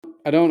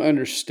I don't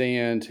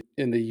understand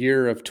in the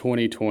year of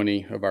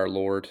 2020 of our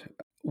Lord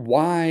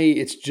why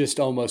it's just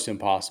almost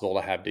impossible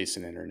to have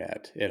decent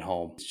internet at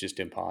home. It's just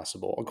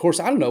impossible. Of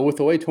course, I don't know, with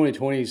the way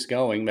 2020 is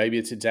going, maybe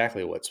it's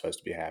exactly what's supposed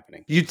to be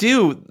happening. You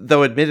do,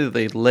 though,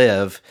 admittedly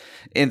live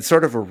in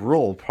sort of a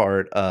rural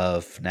part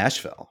of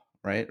Nashville,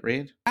 right,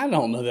 Reed? I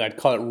don't know that I'd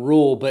call it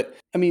rural, but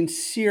I mean,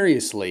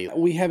 seriously,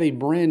 we have a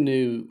brand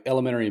new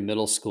elementary and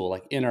middle school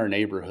like in our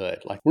neighborhood.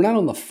 Like we're not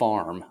on the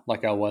farm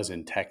like I was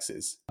in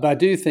Texas, but I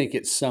do think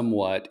it's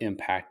somewhat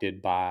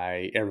impacted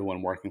by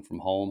everyone working from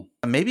home.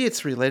 Maybe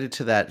it's related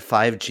to that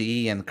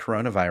 5G and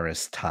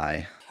coronavirus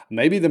tie.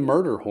 Maybe the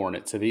murder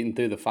hornets have eaten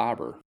through the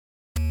fiber.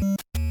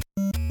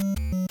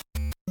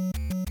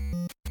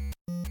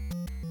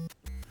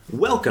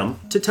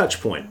 Welcome to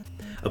Touchpoint,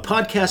 a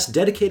podcast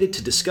dedicated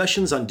to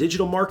discussions on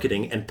digital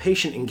marketing and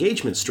patient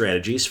engagement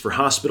strategies for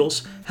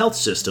hospitals, health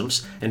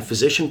systems, and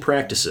physician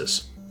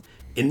practices.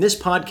 In this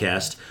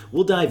podcast,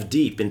 we'll dive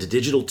deep into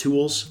digital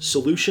tools,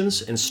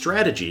 solutions, and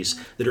strategies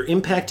that are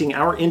impacting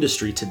our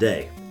industry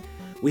today.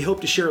 We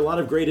hope to share a lot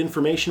of great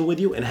information with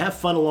you and have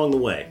fun along the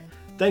way.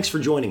 Thanks for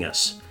joining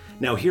us.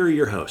 Now, here are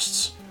your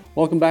hosts.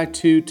 Welcome back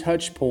to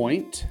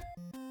Touchpoint.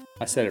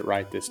 I said it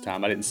right this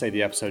time. I didn't say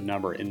the episode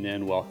number and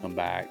then welcome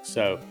back.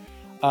 So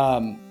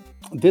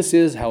this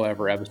is,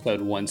 however, episode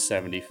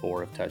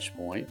 174 of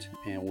Touchpoint.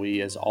 And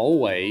we, as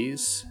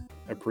always,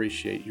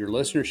 appreciate your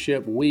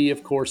listenership. We,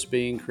 of course,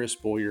 being Chris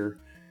Boyer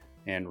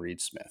and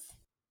Reed Smith.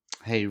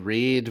 Hey,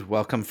 Reed,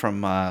 welcome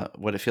from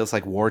what it feels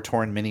like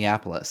war-torn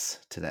Minneapolis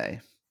today.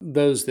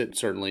 Those that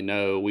certainly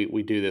know,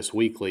 we do this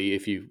weekly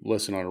if you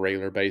listen on a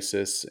regular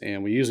basis,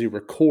 and we usually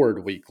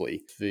record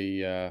weekly.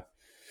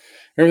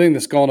 Everything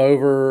that's gone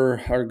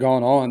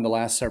on the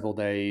last several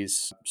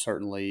days,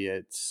 certainly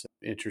it's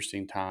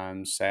interesting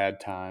times, sad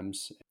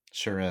times.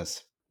 Sure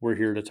is. We're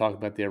here to talk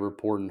about the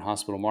ever-important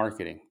hospital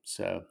marketing.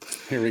 So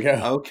here we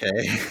go.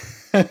 Okay.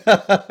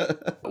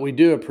 We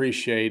do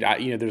appreciate,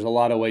 there's a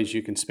lot of ways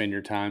you can spend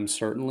your time,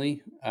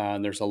 certainly.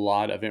 There's a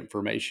lot of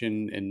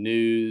information and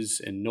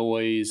news and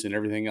noise and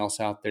everything else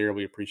out there.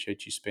 We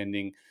appreciate you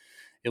spending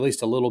at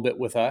least a little bit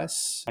with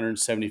us.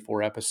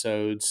 174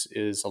 episodes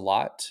is a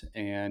lot,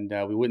 and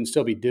we wouldn't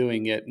still be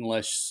doing it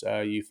unless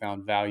you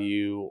found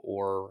value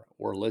or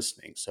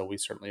listening. So we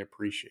certainly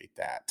appreciate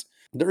that.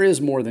 There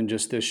is more than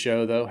just this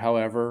show, though.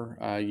 However,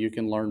 you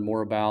can learn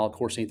more about, of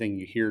course, anything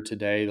you hear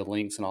today, the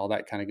links and all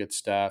that kind of good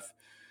stuff,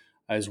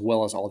 as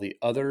well as all the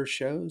other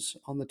shows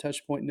on the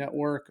Touchpoint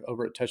Network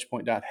over at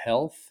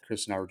touchpoint.health.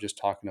 Chris and I were just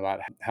talking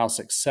about how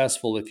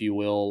successful, if you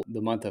will,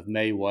 the month of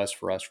May was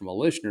for us from a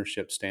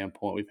listenership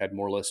standpoint. We've had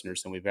more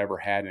listeners than we've ever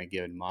had in a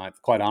given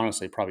month. Quite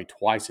honestly, probably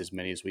twice as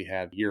many as we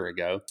had a year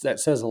ago. So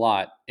that says a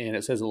lot, and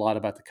it says a lot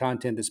about the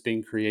content that's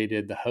being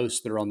created, the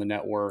hosts that are on the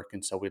network,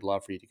 and so we'd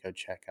love for you to go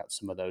check out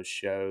some of those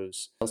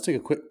shows. Let's take a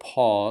quick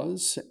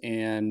pause,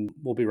 and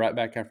we'll be right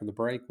back after the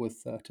break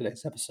with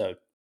today's episode.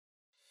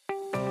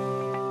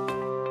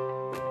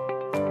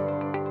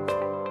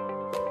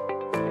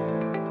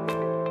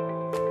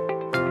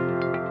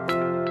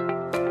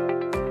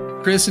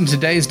 Chris, in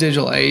today's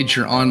digital age,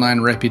 your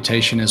online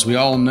reputation, as we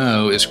all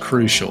know, is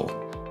crucial.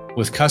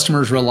 With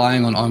customers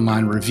relying on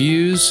online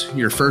reviews,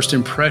 your first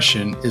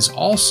impression is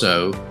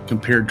also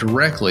compared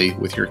directly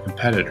with your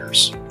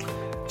competitors.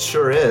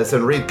 Sure is.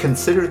 And Reed,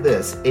 consider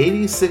this.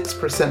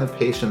 86% of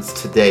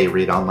patients today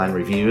read online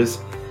reviews,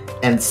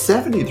 and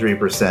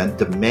 73%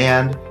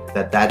 demand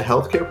that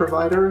healthcare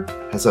provider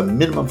has a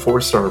minimum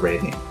 4-star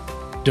rating.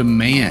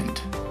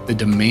 Demand. They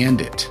demand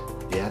it.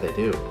 Yeah, they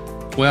do.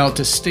 Well,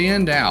 to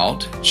stand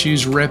out,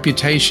 choose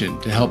reputation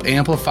to help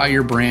amplify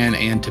your brand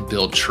and to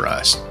build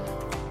trust.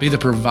 Be the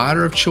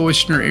provider of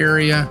choice in your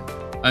area,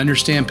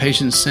 understand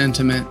patient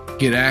sentiment,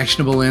 get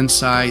actionable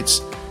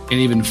insights, and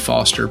even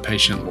foster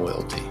patient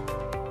loyalty.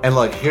 And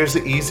look, here's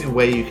the easy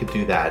way you could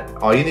do that.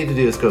 All you need to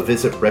do is go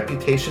visit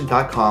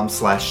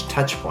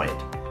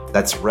reputation.com/touchpoint.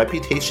 That's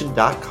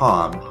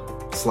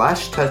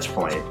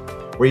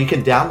reputation.com/touchpoint, where you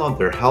can download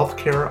their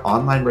healthcare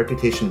online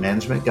reputation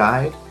management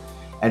guide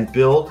and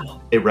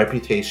build a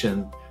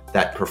reputation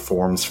that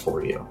performs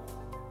for you.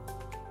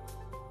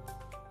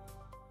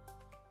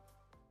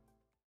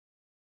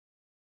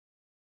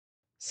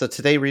 So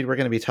today, Reed, we're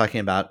going to be talking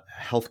about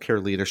healthcare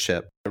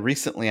leadership.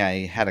 Recently,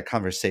 I had a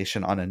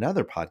conversation on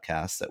another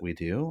podcast that we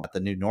do,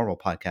 the New Normal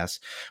podcast,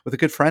 with a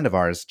good friend of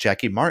ours,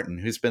 Jackie Martin,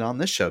 who's been on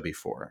this show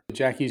before.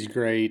 Jackie's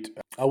great.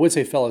 I would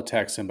say fellow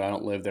Texan, but I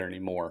don't live there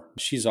anymore.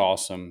 She's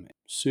awesome.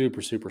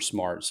 Super, super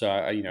smart. So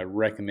I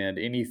recommend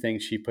anything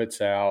she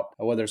puts out,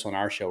 whether it's on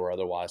our show or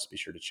otherwise, be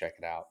sure to check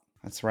it out.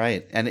 That's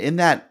right. And in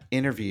that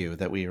interview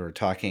that we were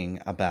talking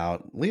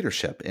about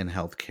leadership in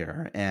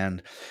healthcare,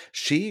 and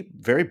she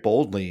very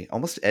boldly,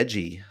 almost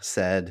edgy,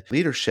 said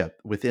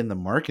leadership within the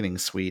marketing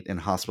suite in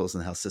hospitals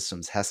and health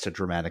systems has to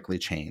dramatically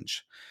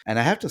change. And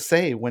I have to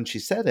say, when she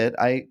said it,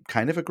 I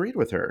kind of agreed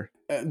with her.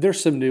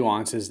 There's some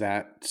nuances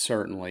that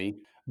certainly,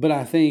 but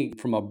I think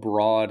from a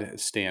broad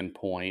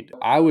standpoint,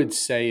 I would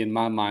say in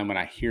my mind, when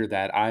I hear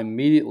that, I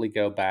immediately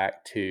go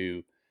back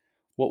to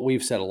what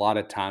we've said a lot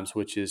of times,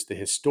 which is the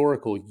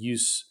historical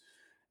use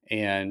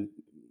And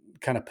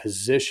kind of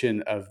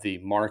position of the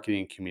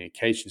marketing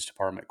communications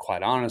department,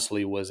 quite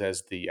honestly, was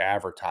as the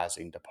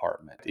advertising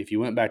department. If you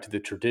went back to the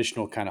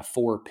traditional kind of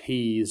 4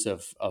 Ps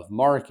of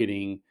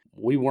marketing,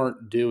 we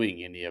weren't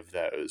doing any of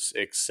those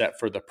except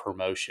for the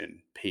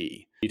promotion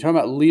P. You talk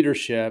about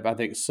leadership, I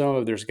think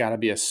there's got to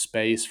be a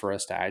space for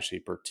us to actually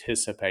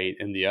participate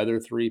in the other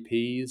 3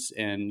 Ps.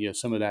 And,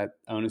 some of that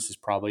onus is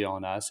probably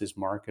on us as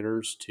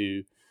marketers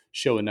to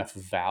show enough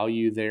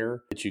value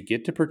there that you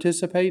get to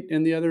participate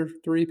in the other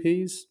 3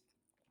 Ps.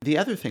 The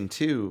other thing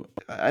too,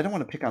 I don't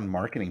want to pick on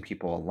marketing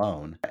people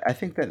alone. I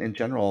think that in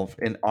general,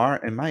 in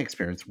my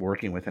experience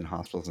working within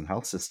hospitals and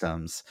health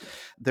systems,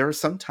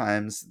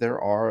 there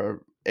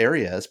are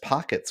areas,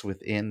 pockets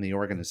within the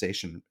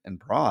organization and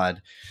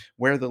broad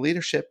where the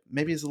leadership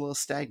maybe is a little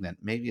stagnant,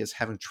 maybe is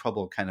having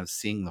trouble kind of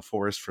seeing the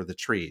forest for the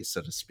trees,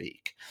 so to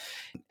speak.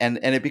 And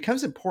it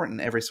becomes important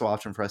every so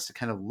often for us to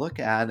kind of look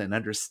at and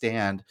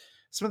understand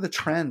some of the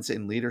trends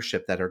in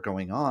leadership that are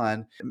going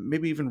on,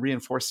 maybe even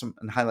reinforce some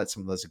and highlight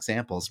some of those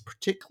examples,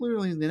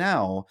 particularly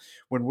now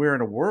when we're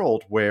in a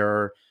world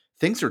where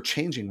things are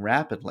changing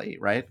rapidly,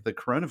 right? The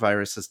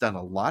coronavirus has done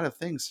a lot of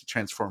things to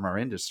transform our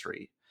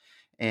industry.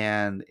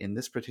 And in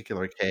this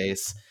particular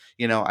case,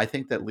 I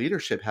think that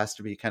leadership has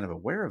to be kind of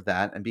aware of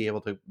that and be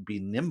able to be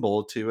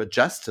nimble to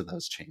adjust to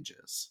those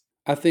changes.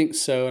 I think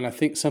so. And I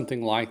think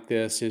something like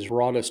this has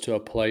brought us to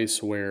a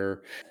place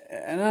where,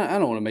 and I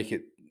don't want to make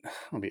it, I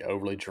don't want to be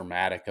overly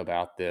dramatic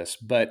about this,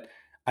 but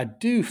I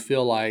do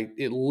feel like,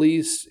 at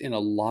least in a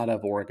lot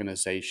of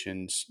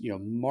organizations,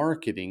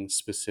 marketing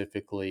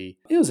specifically,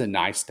 it was a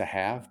nice to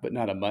have, but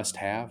not a must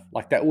have.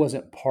 Like that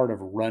wasn't part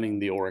of running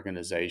the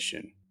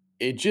organization.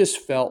 It just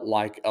felt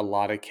like a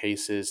lot of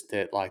cases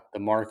that like the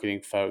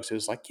marketing folks, it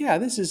was like, yeah,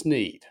 this is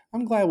neat.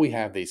 I'm glad we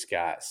have these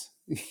guys.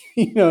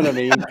 You know what I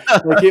mean?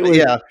 Like it was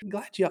Yeah.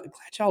 glad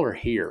y'all are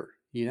here.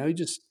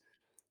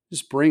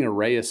 Just bring a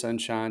ray of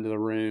sunshine to the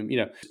room.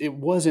 It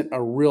wasn't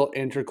a real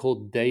integral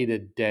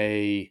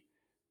day-to-day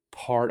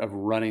part of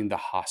running the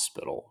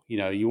hospital.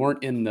 You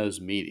weren't in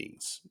those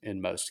meetings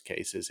in most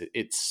cases.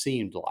 It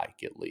seemed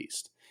like, at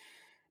least.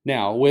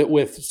 Now,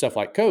 with stuff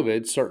like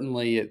COVID,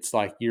 certainly it's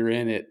like you're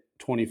in it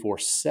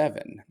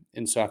 24/7.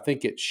 And so I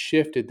think it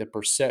shifted the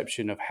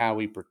perception of how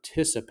we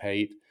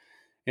participate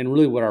and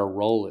really what our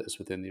role is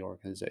within the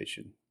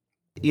organization.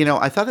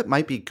 I thought it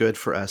might be good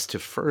for us to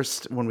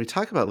first, when we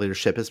talk about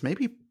leadership, is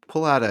maybe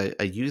pull out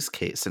a use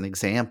case, an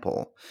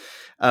example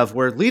of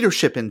where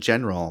leadership in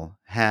general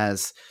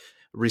has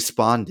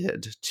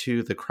responded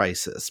to the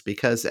crisis.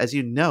 Because as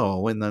you know,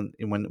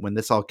 when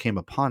this all came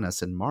upon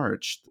us in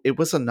March, it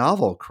was a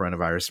novel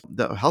coronavirus.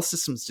 The health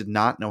systems did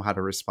not know how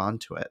to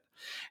respond to it.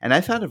 And I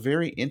found a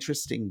very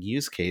interesting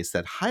use case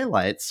that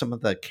highlights some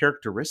of the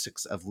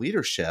characteristics of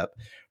leadership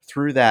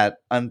through that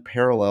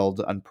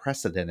unparalleled,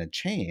 unprecedented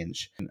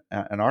change.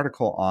 An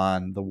article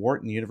on the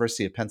Wharton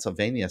University of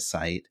Pennsylvania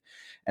site,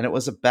 and it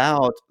was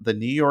about the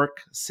New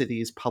York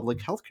City's public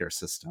healthcare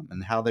system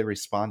and how they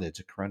responded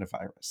to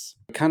coronavirus.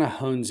 It kind of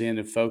hones in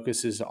and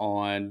focuses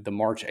on the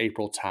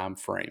March-April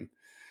timeframe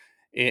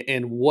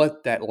and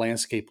what that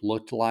landscape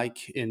looked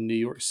like in New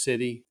York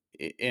City,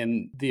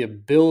 and the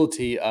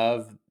ability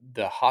of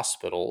the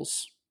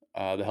hospitals,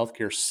 the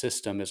healthcare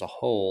system as a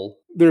whole,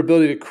 their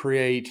ability to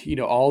create,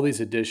 all these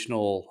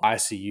additional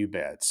ICU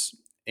beds,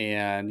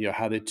 and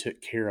how they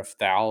took care of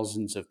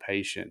thousands of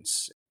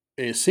patients.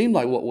 It seemed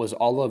like what was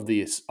all of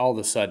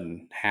a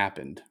sudden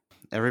happened.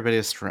 Everybody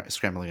is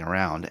scrambling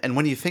around. And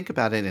when you think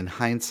about it in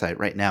hindsight,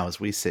 right now,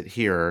 as we sit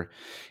here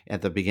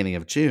at the beginning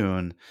of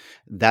June,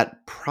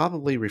 that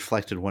probably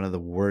reflected one of the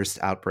worst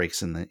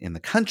outbreaks in the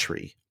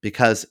country,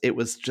 because it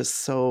was just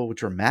so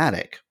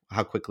dramatic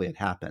how quickly it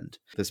happened.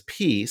 This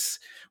piece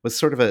was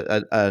sort of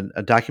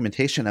a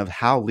documentation of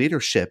how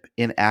leadership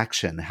in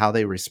action, how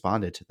they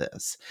responded to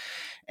this.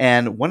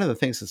 And one of the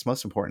things that's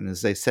most important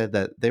is they said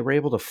that they were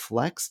able to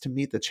flex to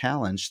meet the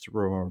challenge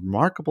through a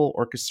remarkable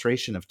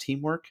orchestration of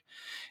teamwork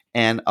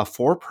and a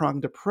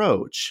four-pronged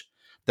approach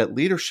that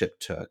leadership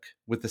took,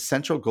 with the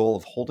central goal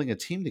of holding a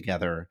team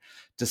together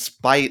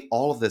despite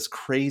all of this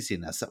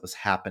craziness that was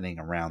happening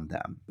around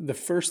them. The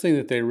first thing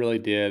that they really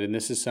did, and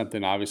this is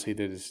something obviously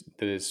that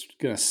is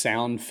going to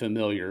sound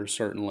familiar,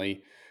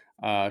 certainly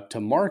to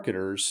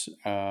marketers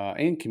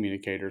and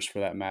communicators for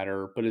that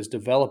matter, but is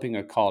developing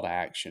a call to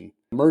action.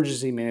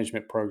 Emergency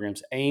management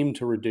programs aim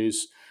to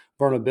reduce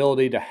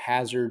vulnerability to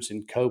hazards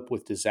and cope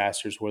with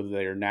disasters, whether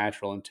they are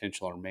natural,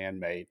 intentional, or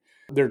man-made.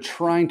 They're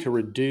trying to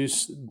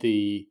reduce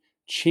the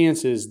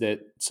chances that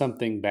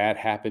something bad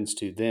happens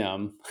to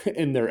them,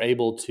 and they're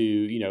able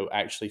to,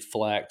 actually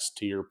flex,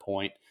 to your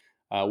point,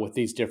 with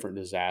these different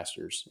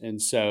disasters. And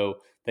so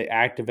they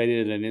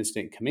activated an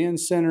incident command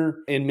center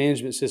and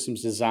management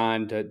systems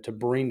designed to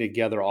bring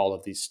together all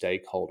of these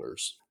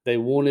stakeholders. They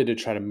wanted to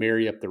try to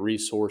marry up the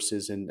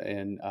resources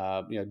and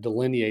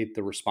delineate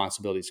the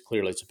responsibilities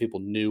clearly, so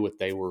people knew what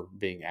they were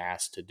being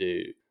asked to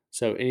do.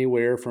 So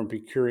anywhere from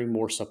procuring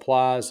more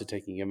supplies to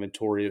taking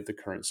inventory of the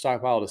current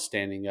stockpile to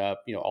standing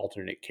up,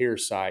 alternate care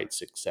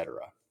sites, et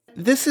cetera.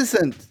 This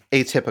isn't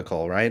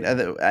atypical, right?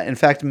 In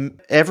fact,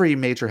 every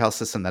major health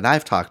system that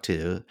I've talked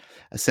to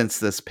since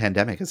this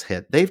pandemic has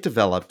hit, they've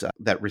developed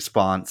that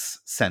response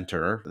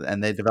center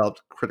and they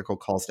developed critical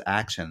calls to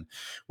action.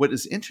 What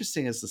is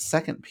interesting is the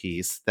second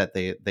piece that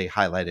they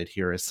highlighted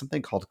here is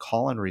something called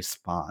call and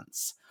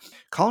response.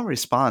 Call and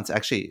response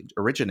actually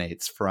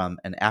originates from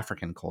an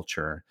African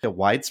culture, a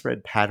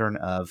widespread pattern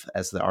of,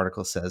 as the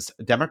article says,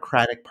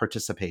 democratic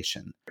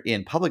participation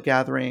in public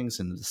gatherings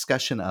and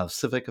discussion of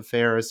civic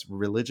affairs,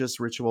 religious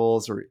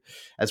rituals, or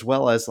as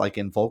well as like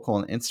in vocal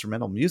and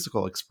instrumental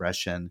musical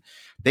expression.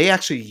 They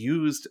actually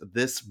used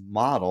this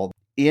model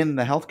in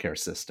the healthcare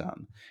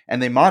system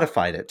and they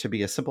modified it to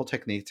be a simple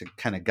technique to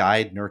kind of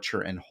guide,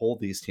 nurture, and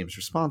hold these teams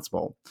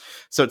responsible.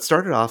 So it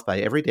started off by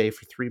every day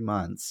for 3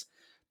 months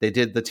they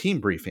did the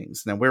team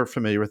briefings. Now we're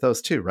familiar with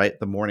those too, right?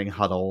 The morning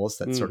huddles,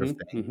 that sort of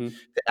thing,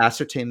 to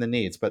ascertain the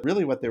needs. But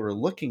really, what they were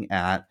looking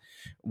at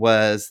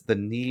was the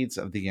needs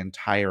of the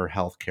entire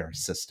healthcare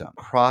system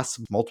across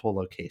multiple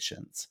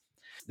locations.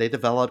 They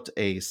developed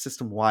a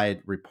system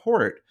wide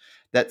report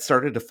that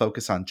started to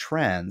focus on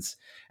trends,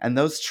 and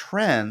those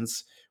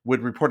trends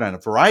would report on a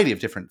variety of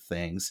different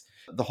things.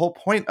 The whole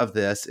point of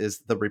this is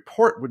the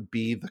report would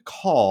be the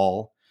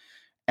call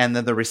and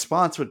then the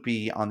response would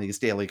be on these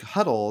daily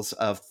huddles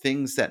of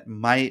things that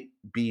might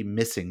be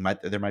missing,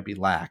 there might be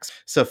lacks.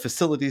 So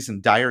facilities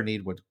in dire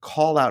need would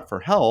call out for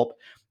help,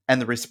 and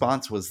the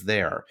response was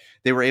there.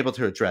 They were able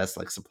to address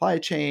like supply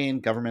chain,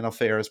 government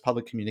affairs,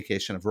 public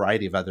communication, a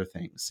variety of other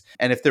things.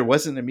 And if there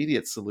was an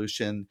immediate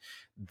solution,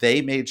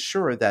 they made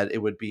sure that it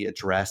would be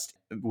addressed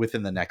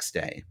within the next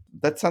day.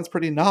 That sounds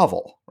pretty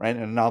novel, right?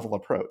 And a novel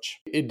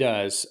approach. It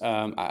does.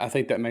 I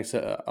think that makes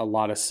a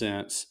lot of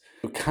sense.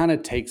 It kind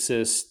of takes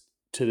us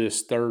to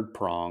this third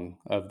prong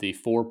of the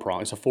four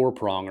prong. It's a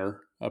four-pronger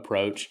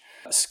approach,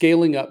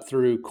 scaling up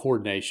through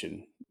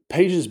coordination.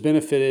 Patients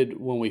benefited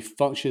when we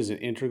functioned as an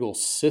integral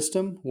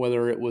system,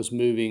 whether it was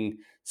moving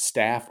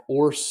staff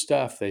or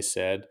stuff, they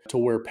said, to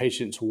where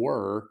patients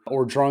were,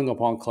 or drawing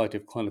upon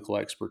collective clinical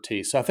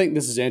expertise. So I think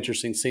this is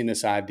interesting, seeing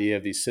this idea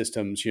of these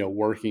systems,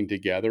 working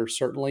together,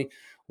 certainly,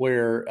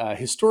 where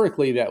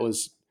historically that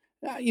was,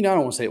 I don't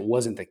want to say it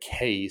wasn't the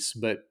case,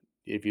 but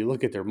if you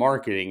look at their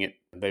marketing,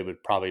 they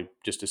would probably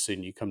just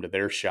assume you come to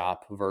their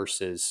shop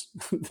versus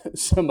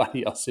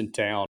somebody else in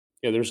town.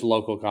 There's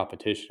local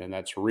competition, and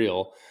that's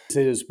real.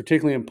 It is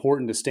particularly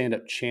important to stand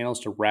up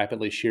channels to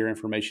rapidly share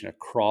information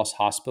across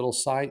hospital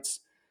sites.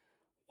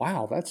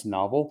 Wow, that's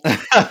novel.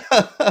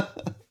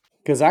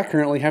 Because I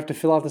currently have to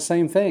fill out the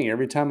same thing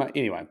every time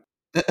anyway.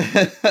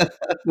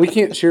 We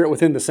can't share it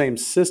within the same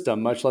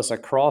system, much less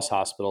across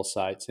hospital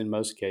sites in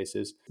most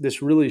cases.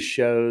 This really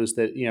shows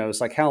that,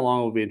 it's like, how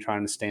long have we been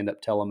trying to stand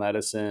up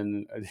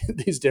telemedicine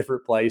these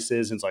different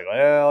places? And it's like,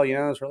 well,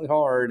 it's really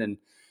hard. And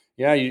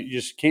yeah, you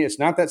just can't, it's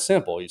not that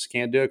simple. You just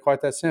can't do it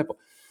quite that simple.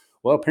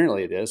 Well,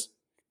 apparently it is,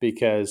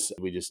 because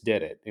we just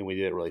did it and we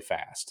did it really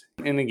fast.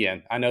 And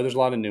again, I know there's a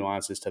lot of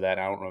nuances to that.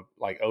 I don't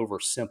want to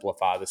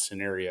oversimplify the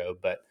scenario,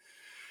 but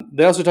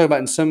they also talk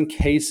about in some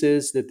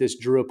cases that this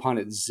drew upon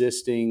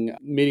existing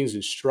meetings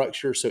and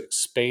structure, so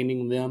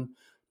expanding them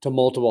to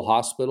multiple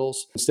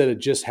hospitals instead of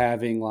just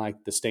having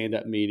like the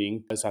stand-up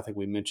meeting, as I think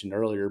we mentioned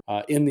earlier,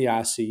 in the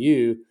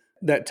ICU.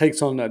 That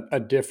takes on a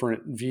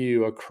different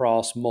view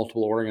across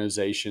multiple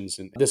organizations.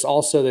 And this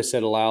also, they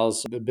said,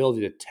 allows the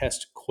ability to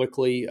test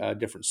quickly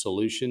different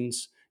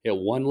solutions at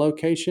one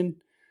location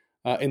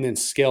and then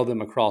scale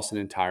them across an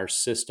entire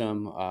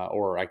system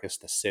or I guess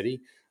the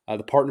city.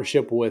 The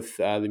partnership with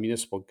the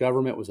municipal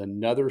government was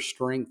another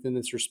strength in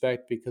this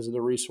respect because of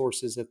the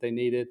resources that they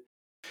needed.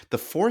 The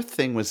fourth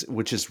thing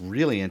which is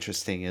really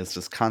interesting, is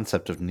this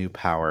concept of new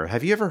power.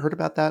 Have you ever heard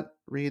about that,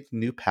 Reed?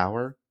 New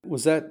power?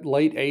 Was that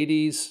late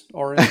 80s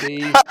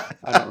R&B?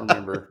 I don't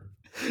remember.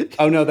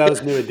 Oh, no, that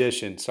was New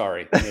Edition.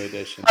 Sorry, New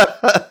Edition.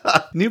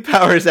 New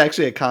power is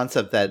actually a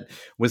concept that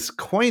was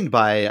coined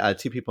by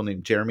two people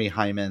named Jeremy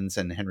Hymans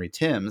and Henry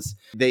Timms.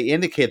 They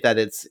indicate that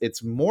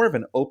it's more of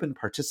an open,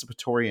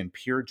 participatory, and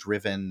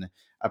peer-driven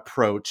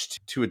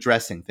approach to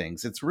addressing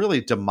things. It's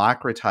really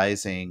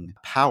democratizing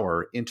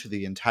power into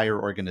the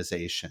entire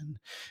organization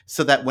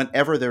so that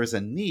whenever there is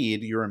a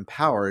need, you're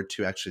empowered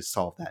to actually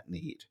solve that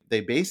need.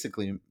 They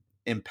basically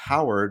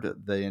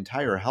empowered the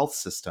entire health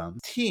system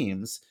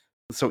teams.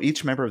 So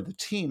each member of the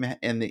team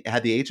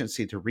had the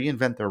agency to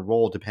reinvent their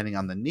role depending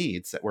on the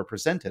needs that were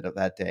presented of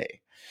that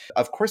day.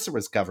 Of course, there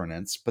was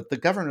governance, but the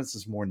governance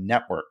is more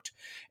networked.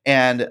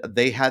 And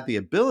they had the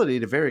ability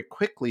to very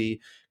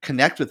quickly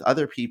connect with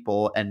other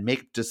people and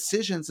make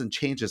decisions and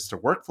changes to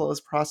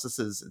workflows,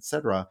 processes,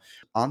 etc.,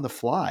 on the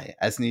fly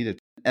as needed.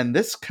 And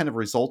this kind of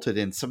resulted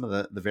in some of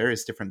the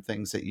various different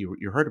things that you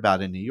heard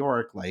about in New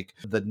York, like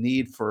the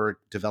need for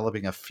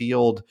developing a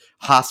field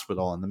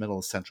hospital in the middle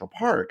of Central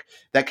Park.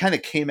 That kind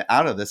of came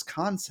out of this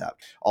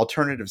concept.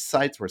 Alternative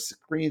sites were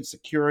screened,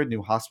 secured,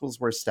 new hospitals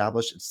were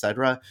established,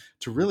 etc.,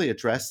 to really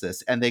address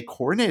this. And they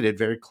coordinated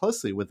very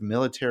closely with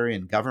military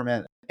and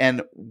government.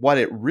 And what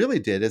it really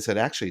did is it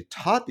actually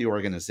taught the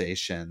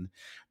organization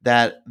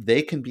that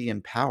they can be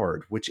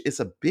empowered, which is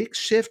a big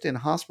shift in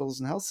hospitals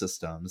and health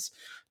systems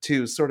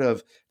to sort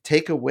of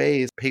take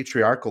away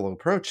patriarchal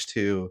approach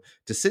to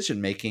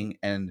decision making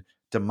and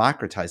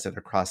democratize it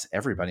across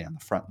everybody on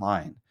the front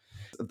line.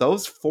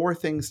 Those four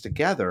things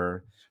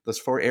together, those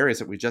four areas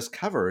that we just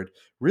covered,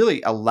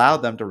 really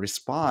allowed them to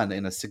respond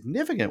in a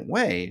significant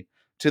way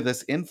to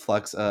this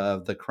influx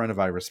of the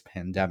coronavirus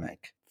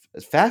pandemic.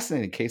 It's a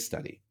fascinating case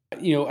study.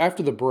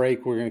 After the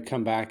break, we're going to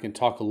come back and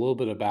talk a little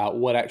bit about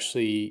what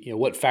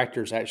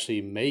factors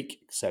actually make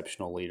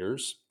exceptional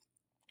leaders,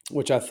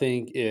 which I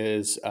think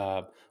is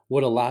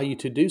would allow you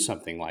to do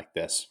something like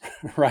this,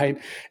 right?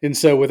 And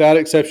so without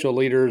exceptional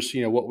leaders,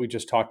 what we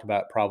just talked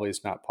about probably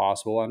is not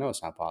possible. I know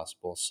it's not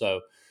possible. So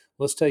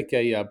let's take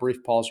a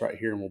brief pause right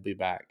here and we'll be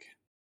back.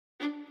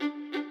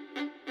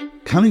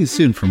 Coming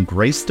soon from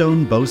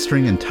Greystone,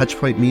 Bowstring, and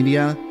Touchpoint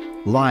Media,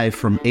 live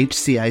from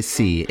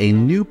HCIC, a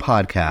new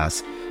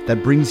podcast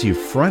that brings you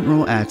front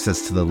row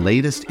access to the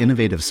latest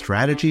innovative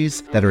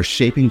strategies that are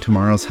shaping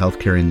tomorrow's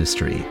healthcare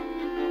industry.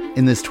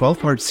 In this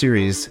 12-part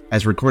series,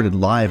 as recorded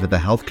live at the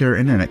Healthcare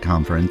Internet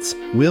Conference,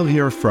 we'll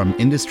hear from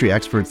industry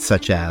experts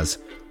such as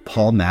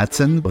Paul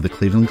Mattson of the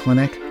Cleveland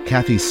Clinic,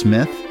 Kathy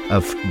Smith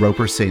of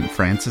Roper St.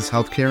 Francis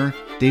Healthcare,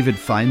 David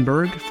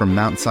Feinberg from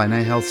Mount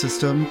Sinai Health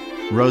System,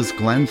 Rose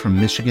Glenn from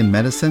Michigan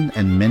Medicine,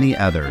 and many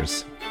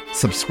others.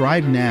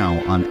 Subscribe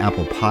now on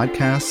Apple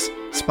Podcasts,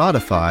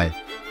 Spotify,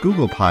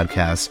 Google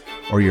Podcasts,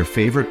 or your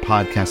favorite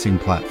podcasting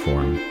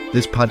platform.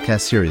 This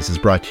podcast series is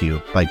brought to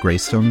you by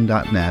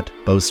Greystone.net,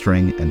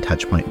 Bowstring, and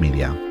Touchpoint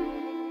Media.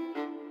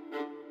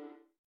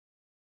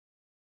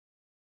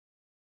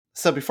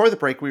 So before the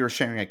break, we were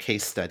sharing a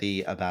case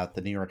study about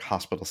the New York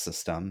hospital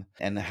system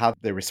and how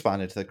they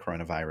responded to the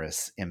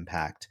coronavirus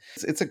impact.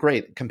 It's a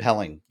great,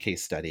 compelling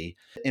case study.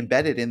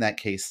 Embedded in that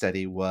case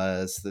study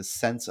was the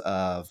sense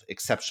of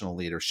exceptional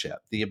leadership,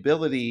 the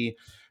ability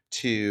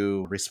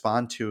to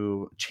respond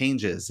to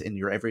changes in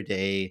your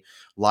everyday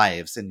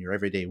lives, in your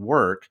everyday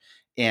work,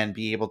 and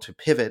be able to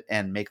pivot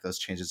and make those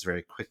changes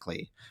very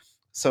quickly.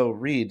 So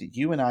Reed,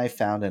 you and I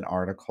found an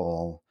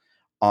article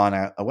on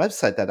a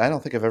website that I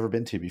don't think I've ever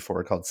been to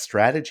before called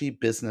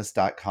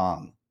strategybusiness.com.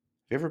 Have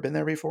you ever been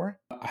there before?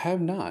 I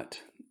have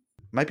not.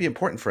 Might be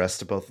important for us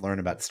to both learn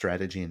about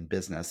strategy and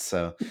business.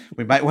 So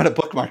we might want to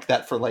bookmark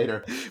that for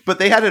later. But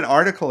they had an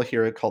article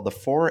here called The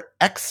 4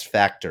 X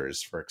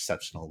Factors for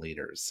Exceptional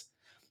Leaders.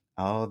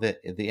 Oh, the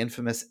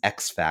infamous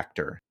X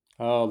Factor.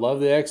 Oh, love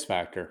the X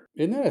Factor.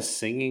 Isn't that a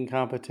singing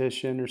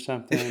competition or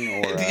something?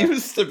 Or It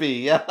used to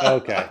be, yeah.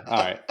 Okay, all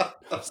right.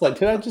 It's like,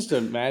 did I just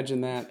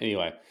imagine that?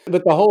 Anyway,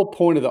 but the whole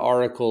point of the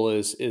article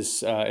is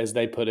as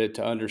they put it,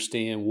 to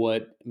understand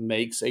what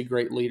makes a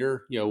great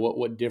leader.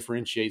 What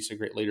differentiates a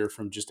great leader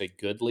from just a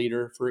good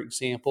leader, for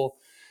example,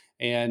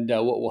 and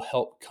what will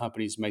help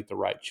companies make the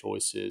right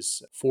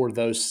choices for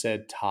those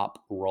said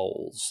top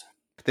roles.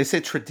 They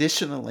say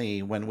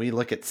traditionally, when we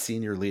look at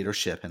senior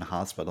leadership in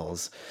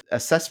hospitals,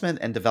 assessment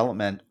and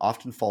development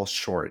often falls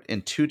short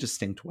in two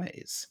distinct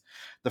ways.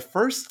 The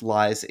first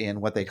lies in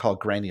what they call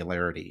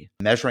granularity,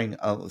 measuring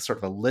a sort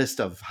of a list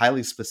of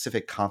highly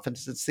specific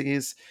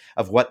competencies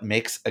of what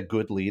makes a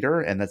good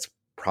leader, and that's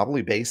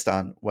probably based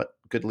on what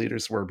good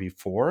leaders were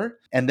before,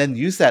 and then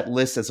use that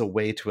list as a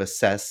way to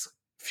assess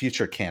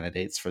future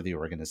candidates for the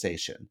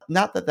organization.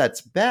 Not that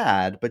that's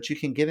bad, but you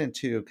can get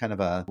into kind of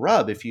a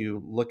rub if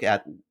you look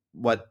at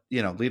what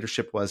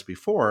leadership was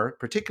before,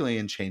 particularly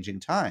in changing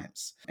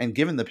times. And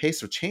given the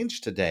pace of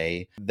change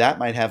today, that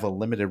might have a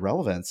limited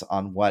relevance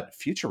on what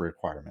future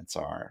requirements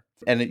are.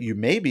 And you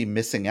may be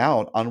missing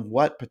out on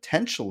what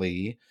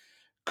potentially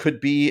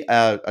could be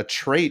a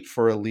trait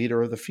for a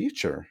leader of the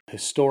future.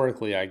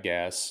 Historically, I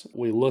guess,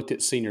 we looked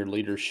at senior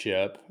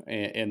leadership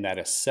and that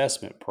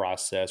assessment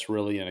process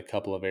really in a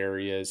couple of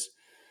areas.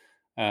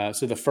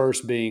 So the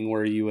first being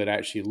where you would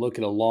actually look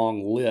at a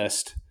long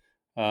list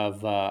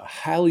of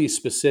highly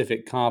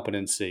specific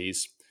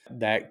competencies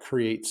that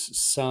creates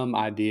some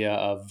idea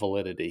of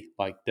validity,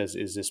 like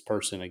is this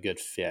person a good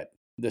fit?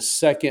 The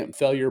second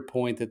failure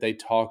point that they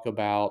talk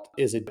about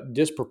is a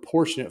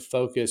disproportionate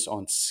focus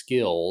on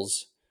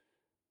skills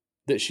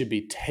that should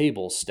be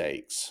table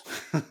stakes.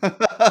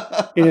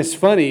 And it's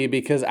funny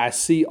because I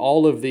see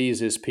all of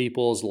these as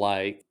people's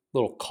like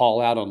little call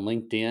out on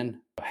LinkedIn,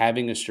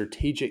 having a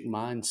strategic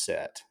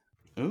mindset.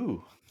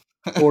 Ooh.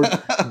 Or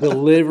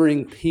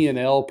delivering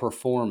P&L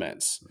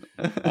performance,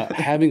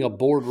 having a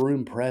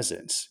boardroom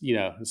presence.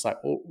 It's like,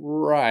 well,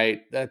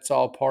 right, that's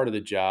all part of the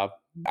job.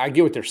 I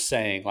get what they're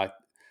saying. Like,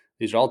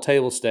 these are all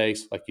table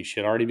stakes. Like, you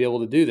should already be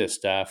able to do this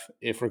stuff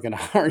if we're going to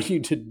hire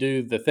you to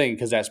do the thing,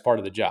 because that's part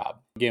of the job.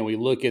 Again, we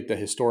look at the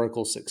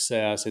historical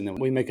success and then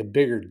we make a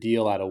bigger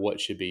deal out of what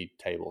should be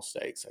table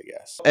stakes, I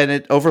guess. And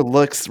it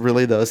overlooks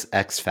really those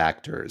X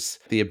factors,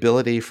 the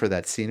ability for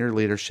that senior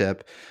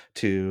leadership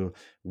to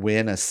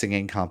win a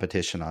singing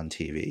competition on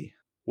TV.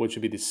 which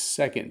would be the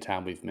second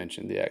time we've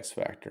mentioned the X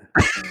factor.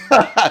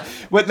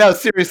 Well, no,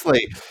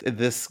 seriously,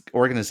 this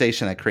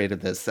organization that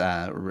created this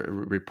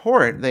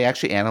report, they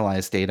actually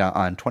analyzed data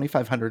on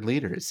 2,500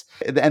 leaders,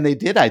 and they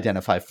did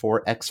identify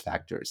 4 X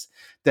factors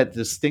that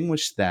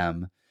distinguish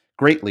them,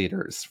 great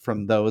leaders,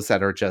 from those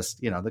that are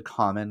just, the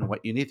common,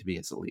 what you need to be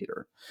as a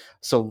leader.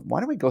 So why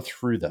don't we go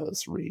through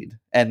those, Reed?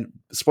 And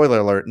spoiler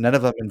alert, none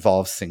of them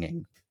involve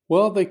singing.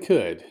 Well, they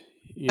could.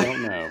 You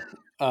don't know.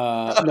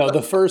 No,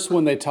 the first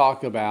one they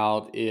talk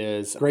about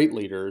is great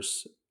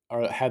leaders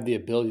have the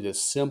ability to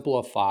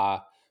simplify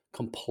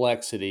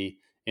complexity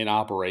and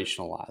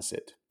operationalize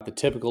it. The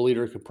typical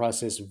leader can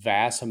process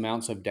vast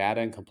amounts of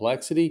data and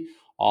complexity,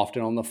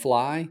 often on the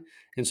fly.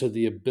 And so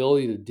the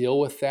ability to deal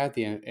with that,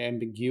 the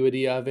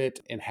ambiguity of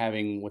it, and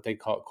having what they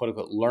call quote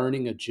unquote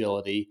learning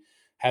agility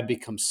have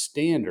become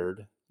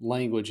standard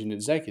language in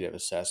executive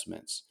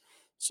assessments.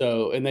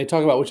 So, and they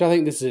talk about, which I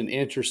think this is an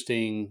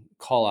interesting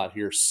call out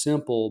here,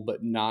 simple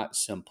but not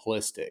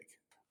simplistic.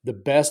 The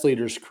best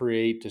leaders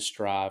create to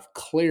strive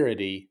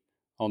clarity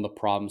on the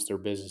problems their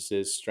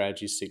businesses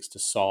strategy seeks to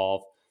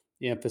solve,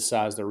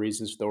 emphasize the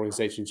reasons the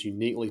organization is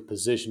uniquely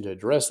positioned to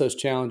address those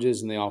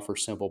challenges, and they offer a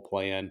simple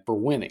plan for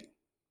winning.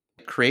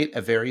 Create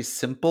a very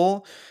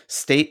simple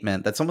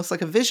statement that's almost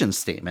like a vision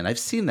statement. I've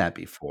seen that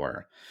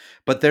before.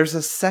 But there's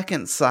a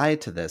second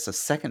side to this, a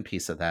second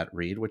piece of that,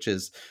 Reed, which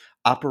is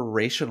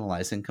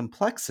operationalizing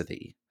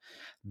complexity.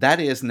 That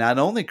is not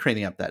only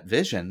creating up that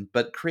vision,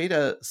 but create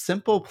a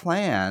simple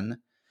plan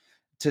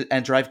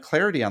and drive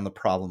clarity on the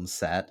problem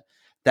set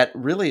that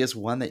really is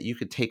one that you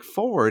could take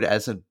forward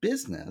as a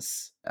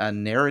business, a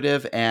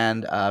narrative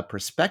and a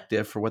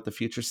perspective for what the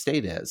future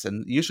state is.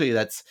 And usually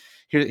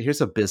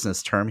here's a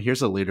business term,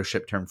 here's a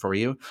leadership term for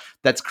you,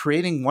 that's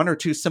creating 1 or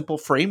 2 simple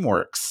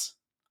frameworks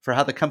for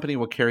how the company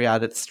will carry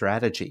out its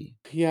strategy.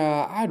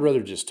 Yeah, I'd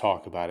rather just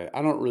talk about it.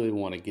 I don't really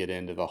want to get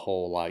into the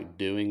whole like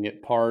doing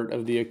it part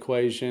of the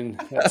equation.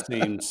 That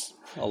seems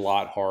a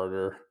lot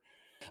harder.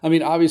 I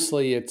mean,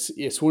 obviously,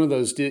 it's one of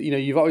those.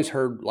 You've always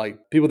heard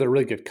like people that are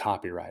really good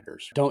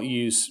copywriters don't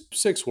use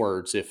 6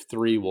 words if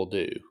 3 will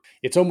do.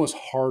 It's almost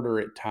harder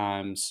at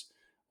times.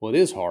 Well, it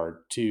is hard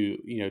to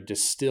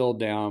distill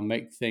down,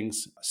 make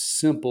things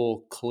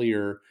simple,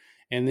 clear,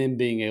 and then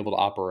being able to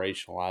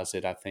operationalize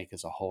it. I think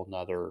is a whole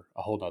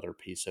nother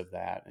piece of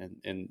that.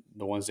 And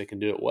the ones that can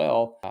do it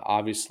well,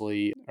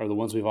 obviously, are the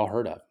ones we've all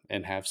heard of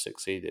and have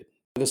succeeded.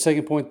 The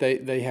second point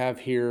they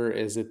have here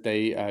is that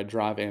they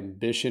drive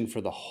ambition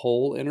for the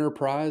whole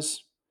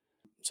enterprise.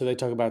 So they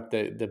talk about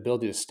the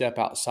ability to step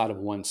outside of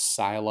one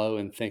silo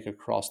and think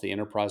across the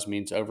enterprise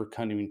means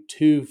overcoming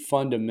 2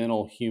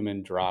 fundamental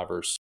human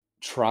drivers: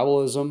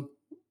 tribalism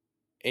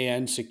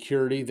and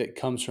security that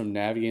comes from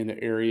navigating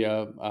the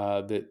area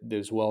that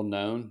is well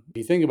known. If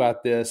you think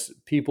about this,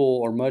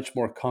 people are much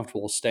more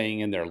comfortable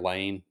staying in their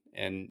lane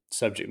and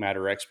subject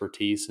matter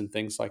expertise and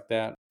things like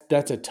that.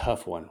 That's a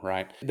tough one,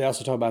 right? They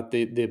also talk about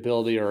the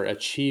ability or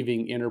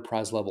achieving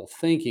enterprise level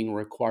thinking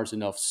requires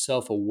enough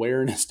self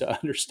awareness to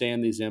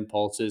understand these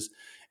impulses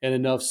and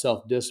enough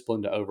self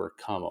discipline to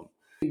overcome them.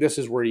 This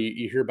is where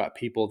you hear about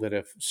people that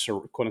have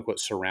quote unquote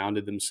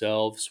surrounded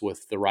themselves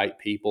with the right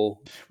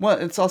people. Well,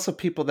 it's also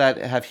people that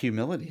have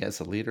humility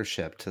as a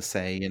leadership to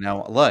say,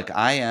 look,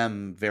 I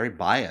am very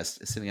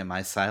biased sitting in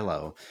my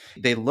silo.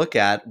 They look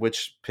at,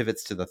 which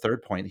pivots to the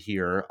third point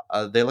here,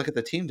 they look at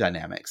the team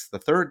dynamics. The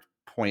third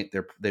point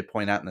they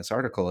point out in this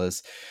article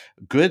is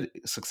good,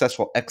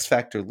 successful X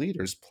factor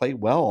leaders play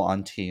well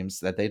on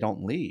teams that they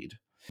don't lead.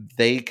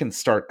 They can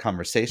start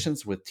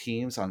conversations with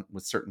teams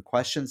with certain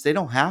questions. They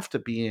don't have to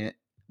be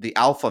the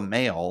alpha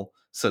male,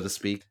 so to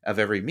speak, of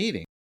every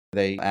meeting.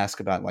 They ask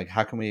about like,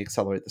 how can we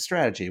accelerate the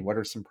strategy? What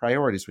are some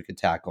priorities we could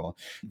tackle?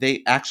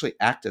 They actually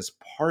act as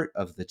part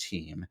of the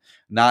team,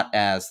 not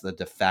as the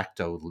de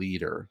facto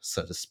leader,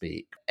 so to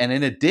speak. And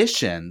in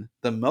addition,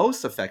 the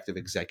most effective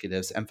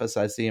executives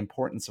emphasize the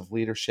importance of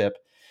leadership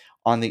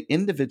on the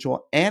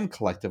individual and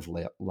collective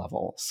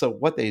level. So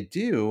what they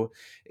do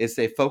is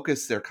they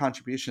focus their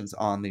contributions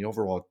on the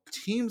overall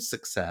team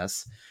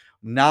success,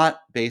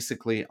 not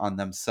basically on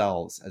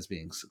themselves as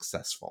being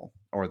successful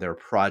or their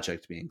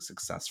project being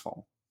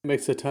successful.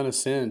 Makes a ton of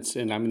sense.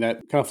 And I mean,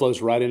 that kind of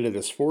flows right into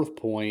this fourth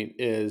point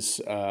is,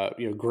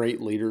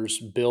 great leaders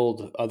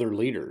build other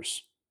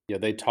leaders.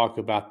 They talk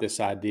about this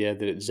idea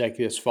that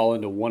executives fall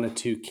into 1 of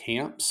 2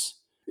 camps.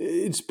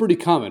 It's pretty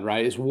common,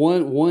 right? Is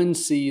one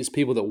sees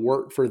people that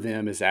work for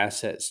them as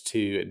assets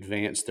to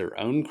advance their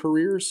own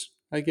careers,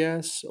 I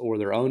guess, or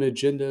their own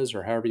agendas,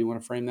 or however you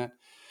want to frame that.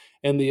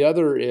 And the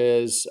other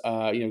is,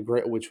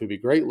 great, which would be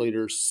great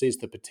leaders, sees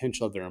the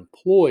potential of their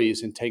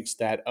employees and takes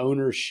that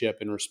ownership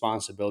and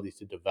responsibility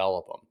to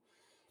develop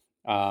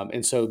them.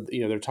 And so,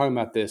 they're talking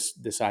about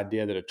this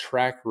idea that a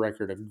track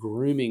record of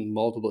grooming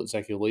multiple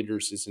executive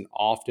leaders is an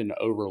often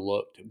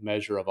overlooked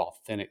measure of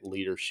authentic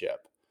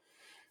leadership.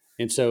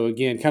 And so,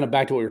 again, kind of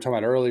back to what we were talking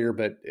about earlier,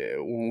 but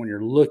when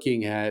you're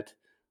looking at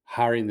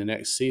hiring the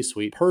next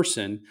C-suite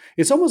person,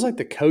 it's almost like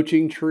the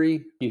coaching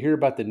tree. You hear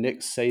about the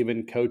Nick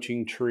Saban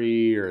coaching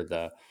tree or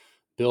the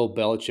Bill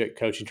Belichick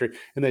coaching tree.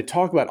 And they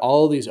talk about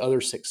all these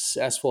other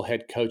successful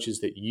head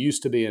coaches that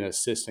used to be an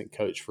assistant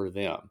coach for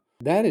them.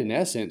 That in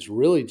essence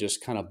really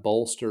just kind of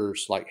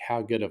bolsters like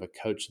how good of a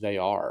coach they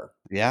are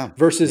Yeah.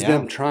 versus Yeah.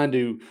 them trying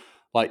to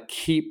like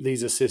keep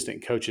these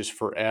assistant coaches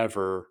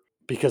forever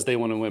because they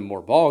want to win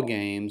more ball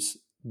games.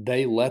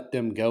 They let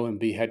them go and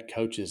be head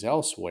coaches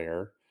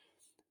elsewhere.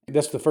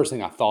 That's the first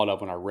thing I thought of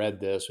when I read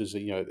this was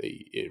that,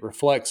 it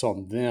reflects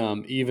on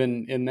them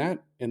even in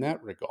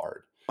that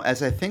regard.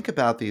 As I think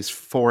about these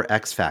four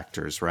X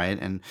factors, right,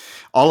 and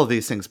all of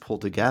these things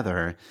pulled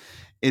together,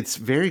 it's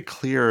very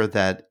clear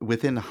that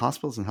within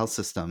hospitals and health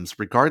systems,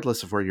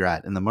 regardless of where you're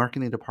at in the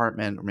marketing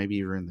department, or maybe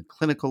you're in the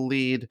clinical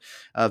lead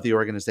of the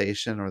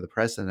organization or the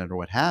president or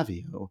what have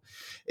you,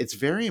 it's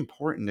very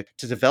important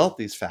to develop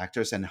these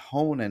factors and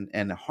hone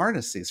and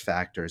harness these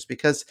factors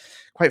because,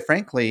 quite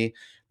frankly,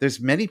 there's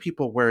many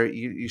people where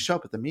you show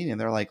up at the meeting and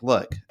they're like,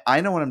 look,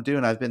 I know what I'm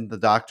doing. I've been the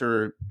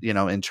doctor,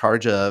 in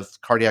charge of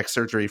cardiac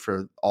surgery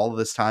for all of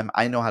this time.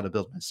 I know how to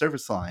build my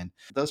service line.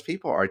 Those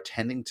people are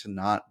tending to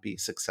not be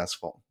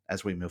successful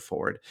as we move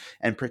forward.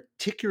 And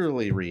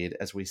particularly, Reed,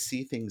 as we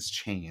see things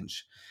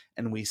change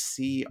and we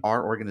see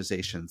our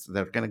organizations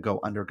that are going to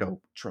undergo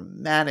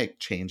dramatic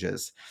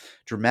changes,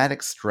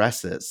 dramatic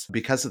stresses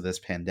because of this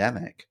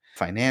pandemic,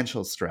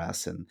 financial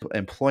stress and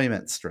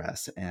employment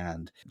stress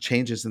and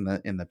changes in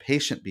the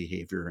patient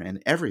behavior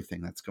and everything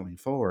that's going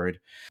forward.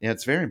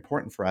 It's very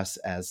important for us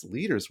as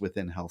leaders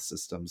within health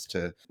systems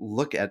to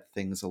look at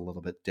things a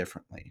little bit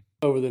differently.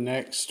 Over the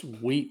next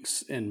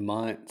weeks and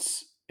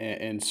months,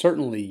 and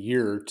certainly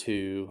year or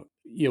two,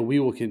 we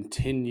will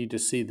continue to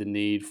see the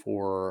need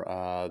for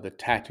the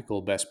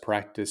tactical best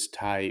practice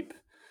type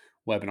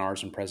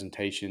webinars and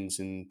presentations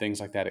and things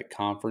like that at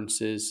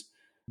conferences.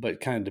 But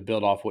kind of to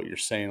build off what you're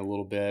saying a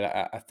little bit,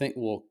 I think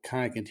we'll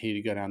kind of continue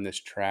to go down this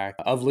track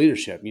of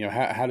leadership.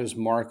 How does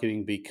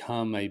marketing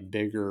become a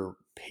bigger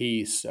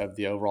piece of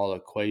the overall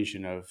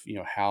equation of,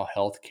 how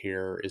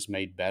healthcare is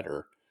made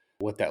better?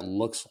 What that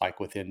looks like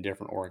within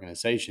different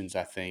organizations,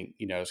 I think,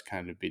 is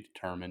kind of to be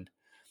determined.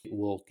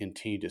 We'll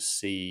continue to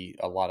see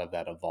a lot of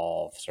that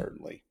evolve,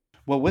 certainly.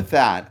 Well, with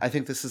that, I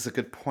think this is a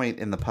good point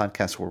in the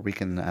podcast where we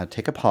can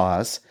take a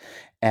pause.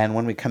 And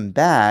when we come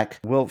back,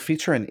 we'll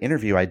feature an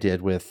interview I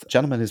did with a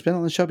gentleman who's been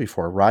on the show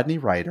before, Rodney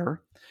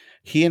Ryder.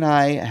 He and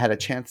I had a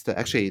chance to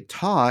actually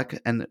talk.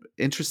 And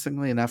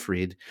interestingly enough,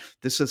 Reed,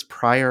 this was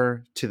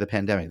prior to the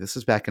pandemic. This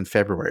is back in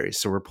February.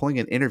 So we're pulling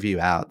an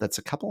interview out that's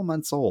a couple of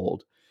months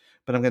old.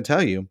 But I'm going to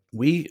tell you,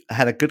 we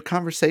had a good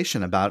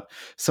conversation about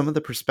some of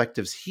the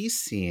perspectives he's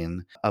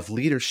seen of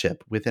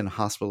leadership within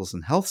hospitals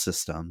and health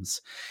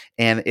systems.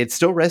 And it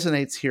still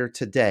resonates here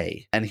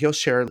today. And he'll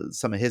share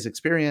some of his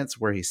experience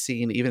where he's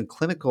seen even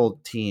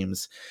clinical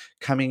teams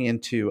coming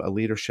into a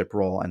leadership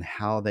role and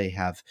how they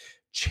have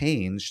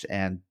changed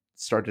and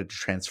started to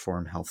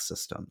transform health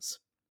systems.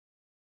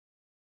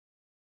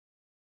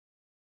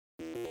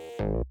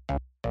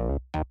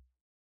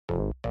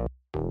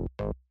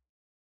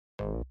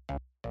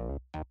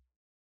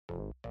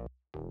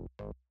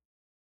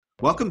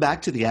 Welcome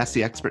back to the Ask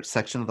the Expert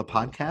section of the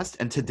podcast.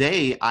 And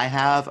today I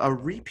have a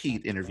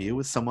repeat interview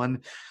with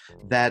someone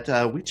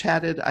that we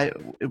chatted.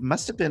 It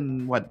must have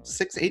been,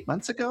 6-8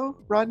 months ago,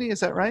 Rodney? Is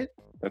that right?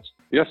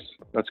 Yes,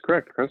 that's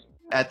correct, Chris.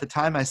 At the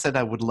time, I said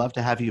I would love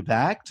to have you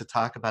back to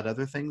talk about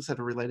other things that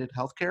are related to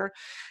healthcare.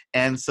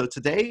 And so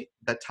today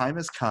that time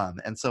has come.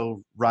 And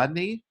so,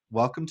 Rodney,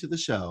 welcome to the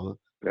show.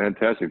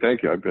 Fantastic.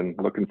 Thank you. I've been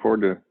looking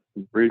forward to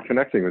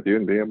reconnecting with you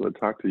and being able to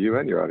talk to you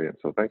and your audience.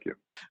 So thank you.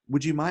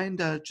 Would you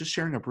mind just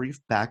sharing a brief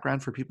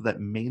background for people that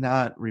may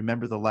not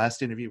remember the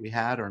last interview we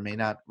had or may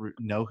not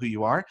know who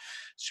you are?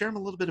 Share them a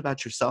little bit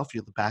about yourself,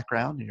 your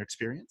background and your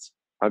experience.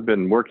 I've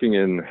been working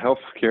in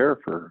healthcare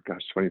for,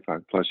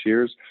 25 plus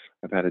years.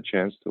 I've had a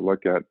chance to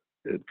look at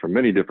it from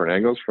many different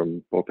angles,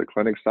 from both the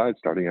clinic side,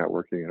 starting out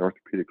working in an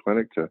orthopedic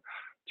clinic, to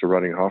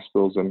running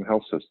hospitals and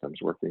health systems,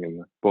 working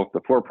in both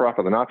the for-profit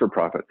and the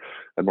not-for-profit.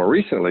 And more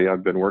recently,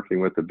 I've been working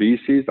with the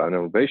VCs on the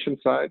innovation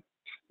side,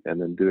 and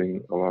then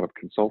doing a lot of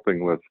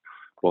consulting with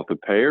both the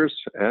payers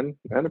and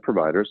the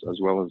providers, as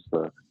well as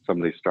some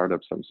of these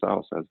startups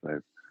themselves, as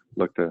they've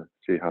looked to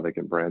see how they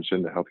can branch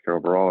into healthcare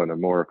overall in a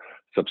more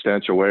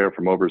substantial way or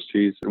from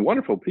overseas. And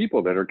wonderful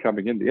people that are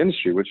coming into the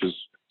industry, which is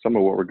some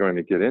of what we're going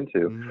to get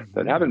into,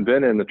 that haven't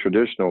been in the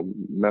traditional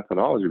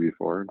methodology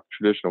before,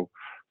 traditional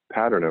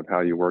pattern of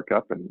how you work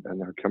up, and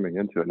they're coming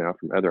into it now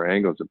from other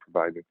angles and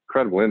providing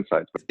incredible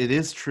insights. It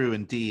is true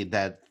indeed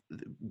that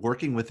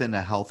working within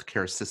a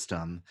healthcare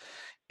system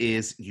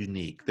is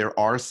unique. There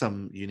are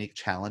some unique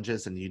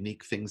challenges and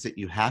unique things that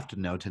you have to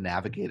know to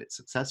navigate it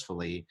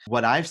successfully.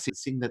 What I've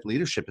seen that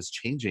leadership is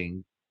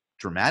changing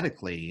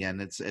dramatically,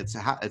 and it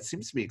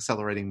seems to be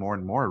accelerating more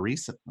and more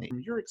recently.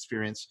 From your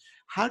experience,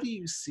 how do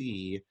you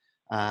see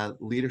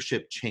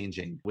leadership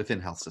changing within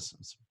health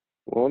systems?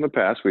 Well, in the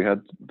past, we had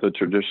the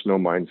traditional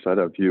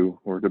mindset of you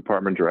were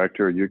department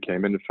director, you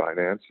came into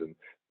finance, and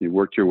you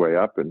worked your way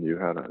up, and you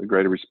had a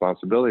greater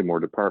responsibility, more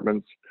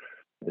departments,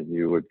 And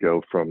you would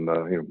go from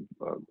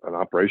an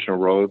operational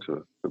role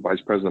to the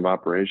vice president of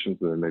operations,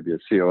 and then maybe a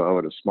COO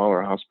at a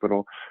smaller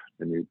hospital.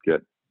 And you'd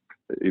get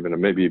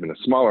maybe even a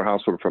smaller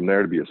hospital from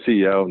there to be a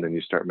CEO, and then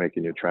you start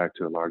making your track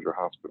to a larger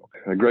hospital.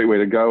 A great way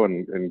to go,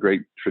 and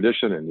great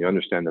tradition, and you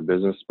understand the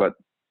business. But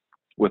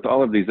with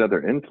all of these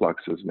other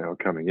influxes now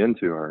coming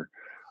into our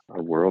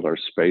world, our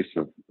space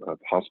of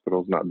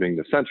hospitals not being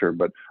the center,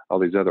 but all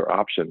these other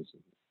options,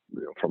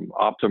 from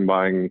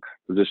optimizing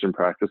physician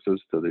practices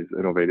to these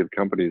innovative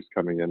companies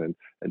coming in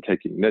and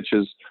taking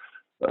niches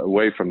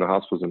away from the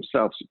hospitals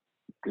themselves,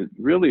 it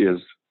really is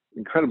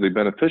incredibly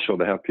beneficial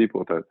to have people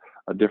with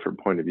a different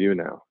point of view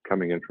now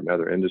coming in from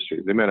other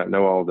industries. They may not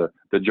know all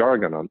the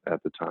jargon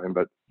at the time,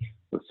 but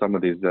with some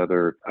of these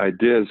other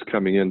ideas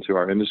coming into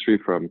our industry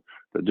from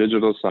the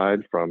digital side,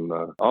 from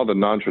all the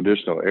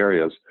non-traditional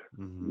areas,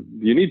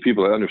 you need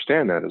people to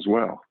understand that as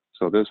well.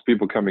 So there's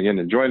people coming in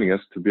and joining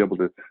us to be able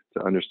to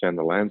understand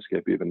the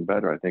landscape even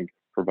better, I think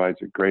provides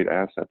a great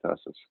asset to us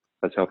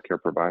as healthcare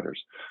providers.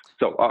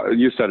 So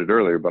you said it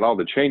earlier, but all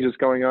the changes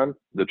going on,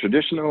 the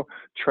traditional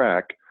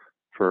track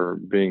for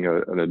being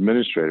an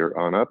administrator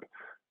on up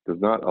does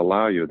not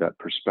allow you that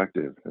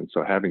perspective. And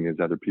so having these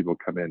other people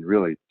come in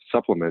really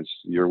supplements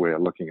your way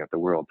of looking at the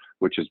world,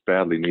 which is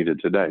badly needed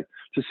today,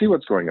 to see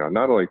what's going on,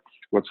 not only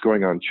what's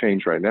going on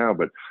change right now,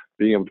 but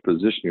being able to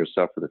position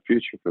yourself for the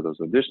future for those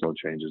additional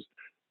changes.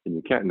 And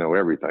you can't know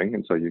everything.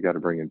 And so you got to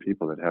bring in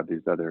people that have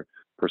these other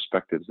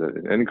perspectives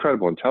and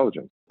incredible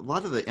intelligence. A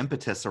lot of the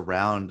impetus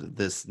around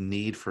this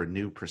need for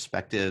new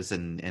perspectives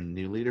and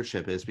new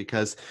leadership is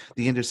because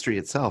the industry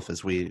itself,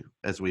 as we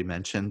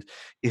mentioned,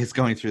 is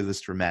going through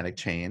this dramatic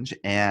change.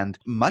 And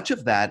much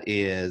of that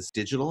is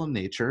digital in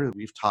nature.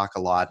 We've talked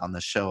a lot on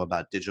the show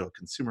about digital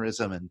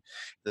consumerism and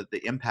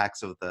the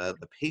impacts of the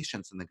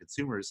patients and the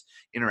consumers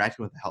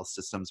interacting with the health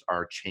systems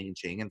are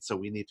changing. And so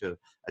we need to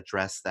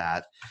address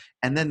that.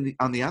 And then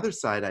on the other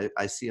side,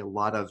 I see a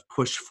lot of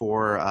push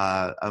for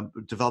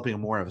developing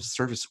more of a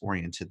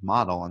service-oriented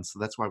model. And so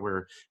that's why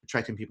we're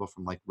attracting people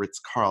from like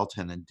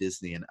Ritz-Carlton and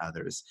Disney and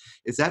others.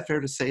 Is that fair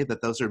to say that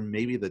those are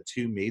maybe the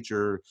two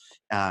major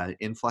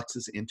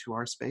influxes into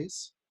our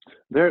space?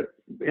 That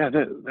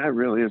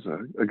really is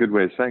a good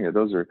way of saying it.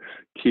 Those are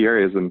key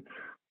areas. And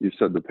you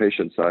said the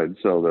patient side.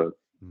 So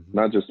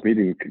not just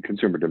meeting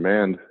consumer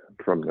demand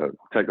from the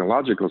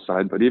technological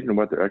side, but even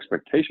what their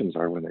expectations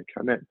are when they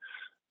come in.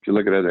 If you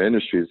look at other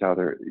industries, how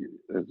they're,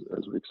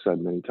 as we've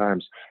said many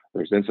times,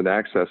 there's instant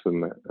access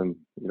and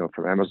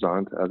from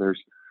Amazon to others.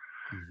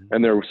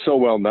 And they're so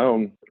well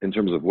known in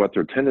terms of what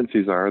their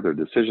tendencies are, their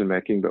decision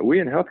making. But we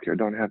in healthcare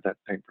don't have that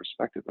same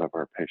perspective of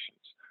our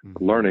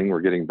patients. Learning,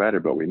 we're getting better,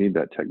 but we need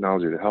that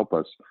technology to help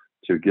us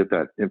to get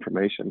that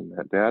information,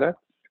 that data,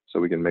 so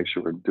we can make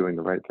sure we're doing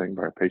the right thing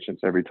by our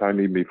patients every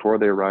time, even before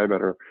they arrive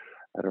at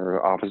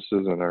our offices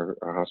and our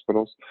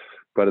hospitals.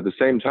 But at the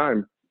same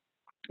time,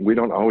 we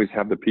don't always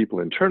have the people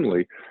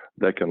internally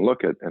that can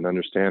look at and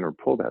understand or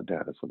pull that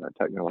data. So that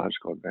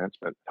technological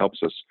advancement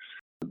helps us.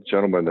 A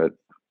gentleman that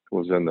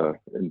was in the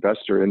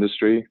investor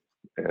industry,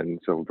 and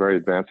so very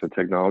advanced in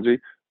technology,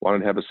 wanted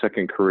to have a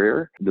second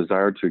career,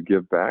 desired to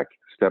give back,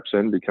 steps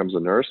in, becomes a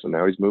nurse, and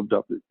now he's moved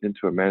up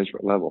into a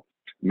management level.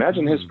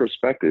 Imagine his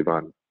perspective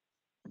on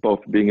both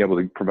being able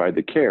to provide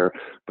the care,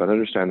 but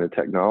understand the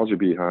technology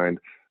behind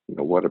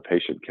what a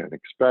patient can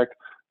expect,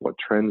 what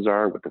trends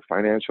are, what the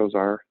financials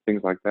are,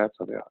 things like that.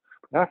 So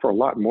they offer a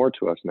lot more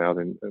to us now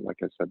than, like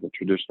I said, the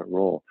traditional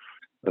role.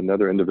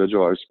 Another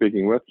individual I was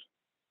speaking with,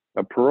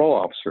 a parole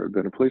officer, had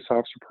been a police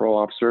officer, parole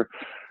officer,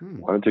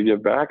 wanted to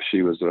give back.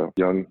 She was a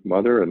young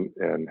mother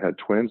and had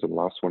twins and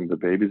lost one of the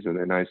babies in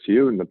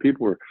ICU. And the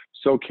people were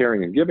so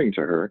caring and giving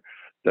to her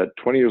that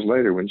 20 years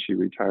later, when she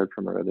retired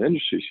from her other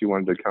industry, she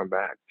wanted to come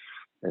back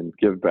and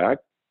give back.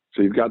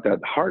 So you've got that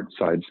heart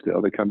side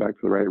still. They come back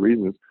for the right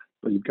reasons,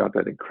 but you've got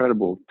that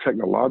incredible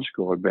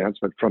technological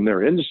advancement from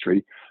their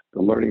industry,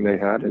 the learning they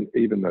had, and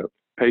even the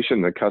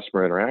patient and the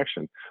customer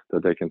interaction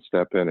that they can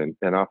step in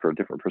and offer a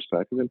different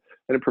perspective. And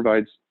it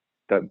provides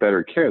that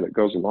better care that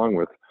goes along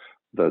with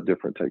the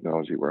different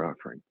technology we're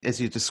offering. As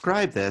you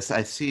describe this,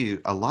 I see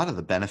a lot of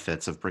the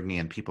benefits of bringing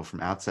in people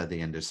from outside the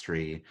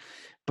industry,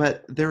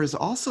 but there is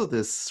also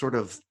this sort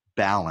of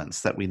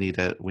balance that we need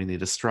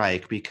to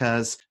strike,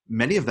 because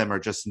many of them are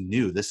just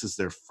new. This is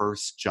their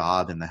first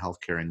job in the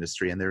healthcare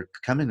industry, and they're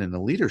coming in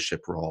a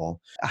leadership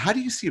role. How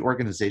do you see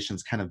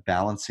organizations kind of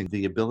balancing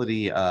the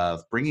ability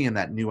of bringing in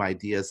that new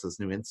ideas, those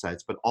new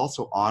insights, but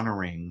also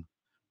honoring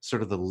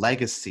sort of the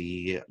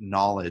legacy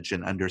knowledge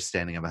and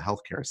understanding of a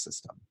healthcare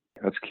system?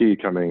 That's key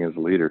coming as a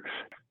leader.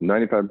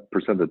 95%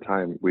 of the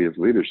time, we as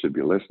leaders should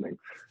be listening.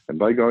 And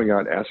by going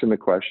out, asking the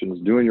questions,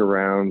 doing your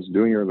rounds,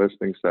 doing your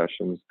listening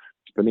sessions,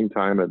 spending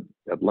time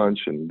at lunch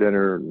and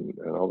dinner and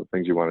all the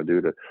things you want to do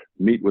to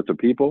meet with the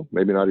people,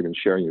 maybe not even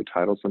sharing your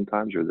title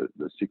sometimes, you're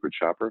the secret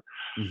shopper.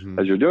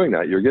 As you're doing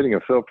that, you're getting a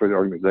feel for the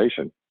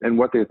organization and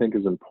what they think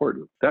is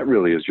important. That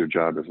really is your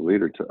job as a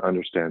leader, to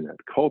understand that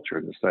culture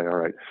and to say, all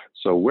right,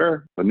 so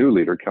we're a new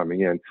leader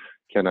coming in.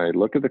 Can I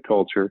look at the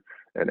culture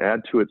and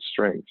add to its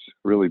strengths,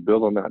 really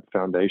build on that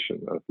foundation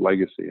of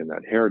legacy and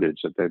that heritage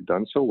that they've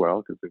done so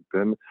well because they've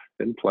been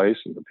in place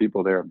and the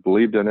people there have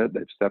believed in it.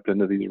 They've stepped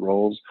into these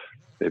roles.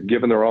 They've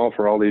given their all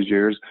for all these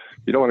years.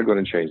 You don't want to go in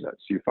and change that.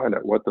 So you find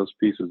out what those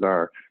pieces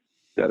are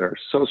that are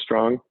so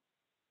strong,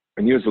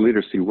 and you as a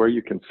leader see where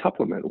you can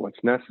supplement what's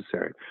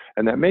necessary.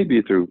 And that may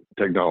be through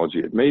technology.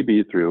 It may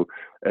be through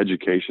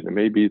education. It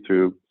may be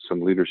through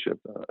some leadership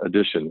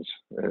additions.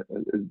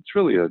 It's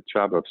really a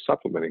job of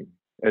supplementing.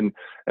 And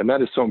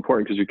that is so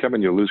important because you come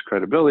in, you lose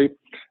credibility.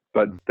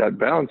 But that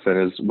balance then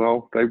is,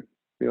 well, they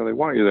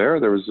want you there.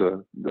 There was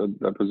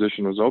the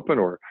position was open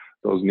or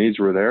those needs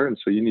were there. And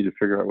so you need to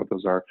figure out what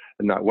those are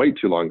and not wait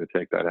too long to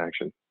take that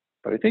action.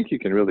 But I think you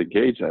can really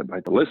gauge that by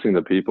listening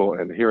to people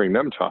and hearing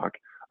them talk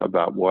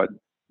about what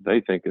they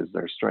think is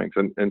their strengths.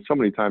 And so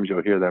many times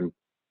you'll hear them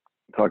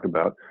talk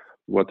about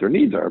what their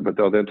needs are, but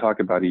they'll then talk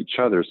about each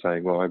other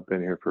saying, well, I've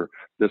been here for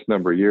this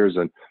number of years,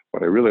 and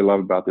what I really love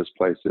about this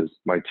place is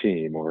my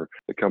team, or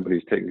the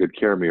company's taken good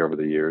care of me over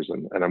the years,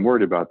 and I'm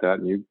worried about that.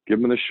 And you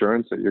give them an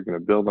assurance that you're going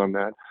to build on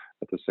that.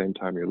 At the same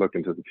time, you're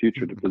looking to the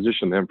future to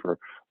position them for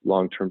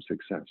long-term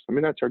success. I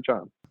mean, that's our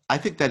job. I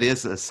think that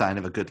is a sign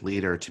of a good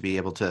leader to be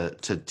able to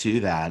do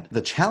that.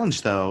 The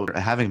challenge, though,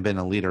 having been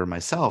a leader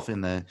myself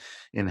in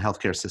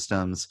healthcare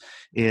systems,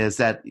 is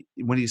that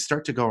when you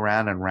start to go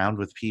around and round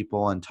with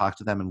people and talk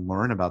to them and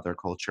learn about their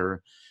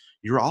culture,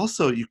 you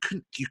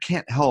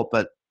can't help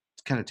but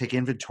kind of take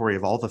inventory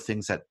of all the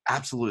things that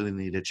absolutely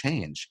need to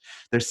change.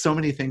 There's so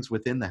many things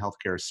within the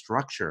healthcare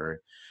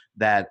structure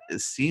that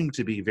seem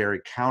to be very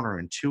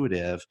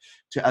counterintuitive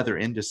to other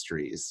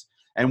industries.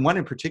 And one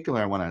in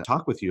particular I want to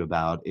talk with you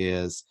about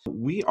is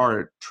we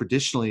are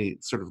traditionally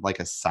sort of like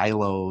a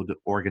siloed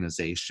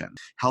organization.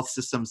 Health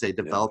systems, they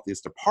develop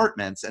these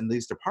departments, and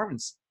these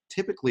departments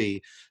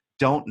typically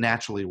don't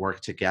naturally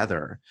work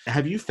together.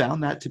 Have you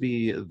found that to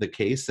be the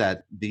case,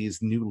 that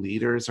these new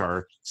leaders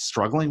are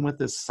struggling with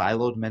this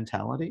siloed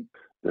mentality?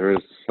 There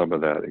is some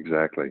of that,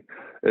 exactly.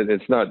 And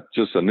it's not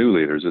just the new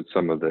leaders, it's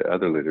some of the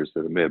other leaders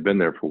that may have been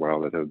there for a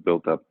while that have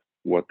built up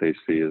what they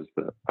see as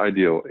the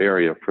ideal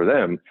area for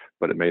them,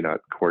 but it may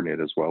not coordinate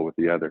as well with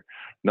the other,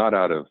 not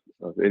out of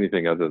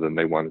anything other than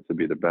they want it to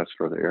be the best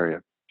for the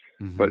area.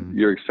 Mm-hmm. But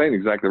you're saying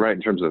exactly right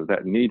in terms of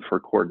that need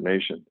for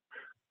coordination.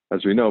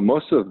 As we know,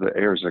 most of the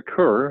errors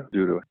occur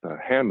due to a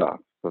handoff.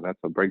 So that's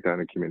a breakdown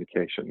in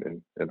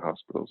communication in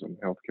hospitals and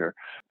healthcare.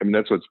 I mean,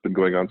 that's what's been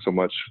going on so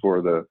much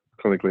for the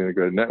clinically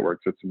integrated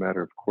networks. It's a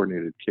matter of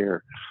coordinated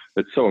care.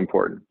 It's so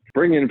important.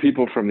 Bringing in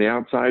people from the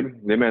outside,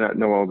 they may not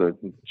know all the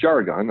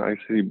jargon. I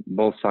see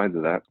both sides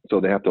of that. So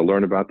they have to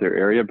learn about their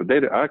area, but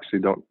they actually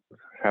don't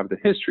have the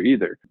history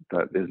either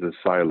that is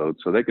siloed.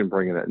 So they can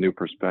bring in that new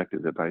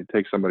perspective. If I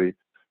take somebody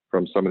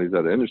from some of these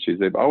other industries,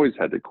 they've always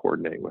had to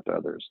coordinate with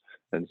others.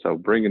 And so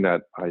bringing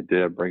that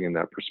idea, bringing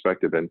that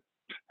perspective in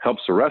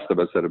helps the rest of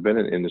us that have been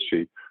in the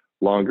industry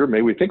longer.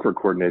 Maybe we think we're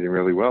coordinating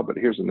really well, but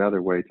here's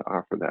another way to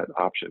offer that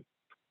option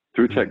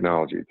through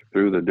technology,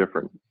 through the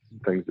different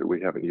things that we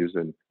haven't used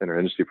in our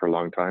industry for a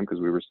long time because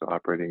we were still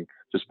operating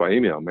just by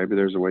email. Maybe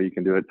there's a way you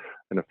can do it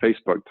in a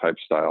Facebook type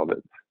style,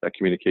 that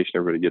communication,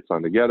 everybody gets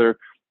on together,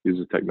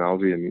 uses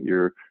technology, and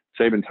you're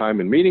saving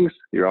time in meetings.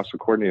 You're also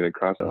coordinating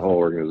across the whole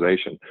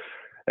organization.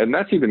 And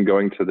that's even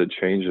going to the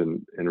change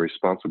in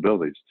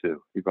responsibilities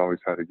too. You've always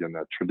had, again,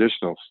 that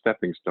traditional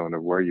stepping stone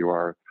of where you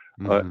are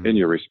in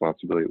your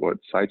responsibility, what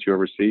sites you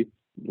oversee.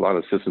 A lot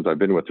of systems I've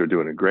been with are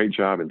doing a great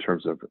job in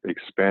terms of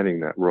expanding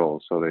that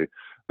role. So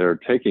they're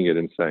taking it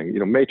and saying,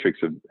 Matrix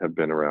have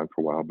been around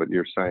for a while, but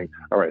you're saying,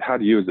 all right, how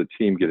do you as a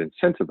team get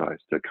incentivized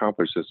to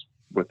accomplish this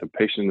with the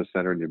patient in the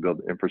center, and you build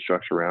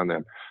infrastructure around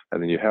them,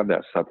 and then you have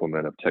that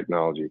supplement of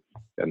technology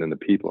and then the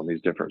people and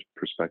these different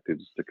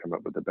perspectives to come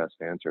up with the best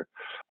answer.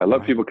 I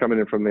love people coming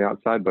in from the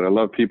outside, but I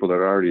love people that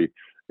are already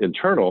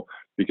internal,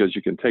 because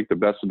you can take the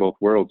best of both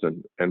worlds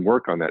and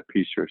work on that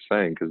piece you're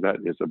saying, because that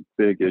is a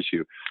big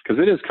issue,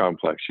 because it is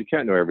complex. You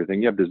can't know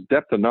everything. You have this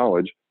depth of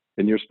knowledge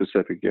in your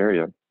specific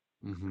area.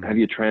 Mm-hmm. How do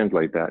you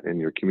translate that in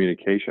your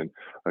communication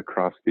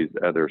across these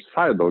other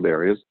siloed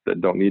areas that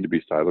don't need to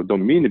be siloed,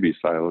 don't mean to be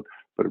siloed,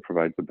 but it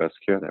provides the best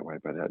care that way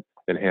by that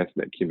enhancing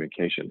that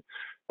communication.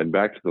 And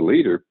back to the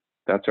leader,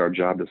 that's our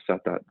job, to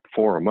set that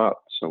forum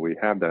up so we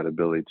have that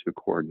ability to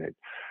coordinate.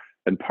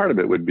 And part of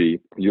it would be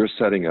you're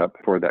setting up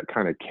for that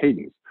kind of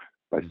cadence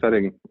by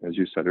setting, as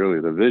you said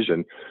earlier, the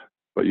vision,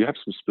 but you have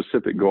some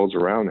specific goals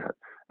around that.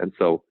 And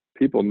so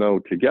people know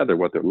together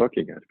what they're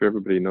looking at. If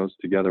everybody knows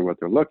together what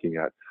they're looking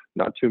at,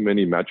 not too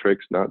many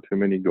metrics, not too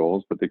many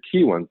goals, but the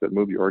key ones that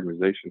move your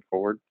organization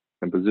forward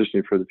and position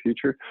you for the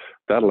future,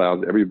 that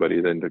allows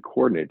everybody then to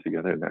coordinate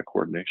together in that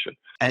coordination.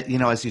 And,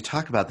 as you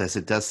talk about this,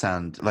 it does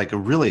sound like a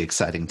really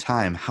exciting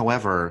time.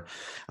 However,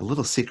 a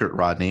little secret,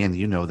 Rodney, and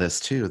you know this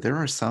too, there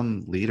are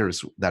some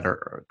leaders that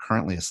are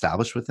currently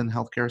established within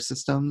healthcare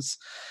systems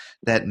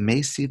that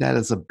may see that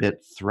as a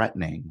bit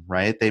threatening,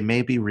 right? They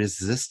may be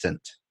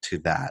resistant to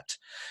that.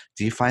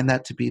 Do you find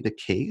that to be the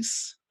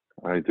case?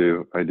 I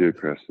do,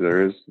 Chris.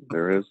 There is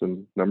a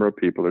number of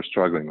people that are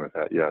struggling with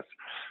that, yes.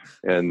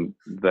 And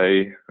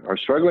they are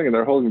struggling and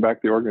they're holding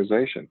back the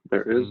organization.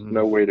 There is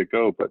no way to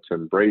go but to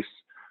embrace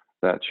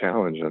that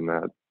challenge and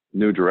that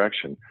new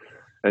direction.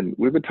 And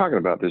we've been talking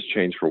about this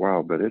change for a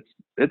while, but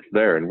it's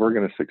there, and we're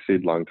going to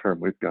succeed long term.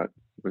 We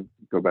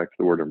go back to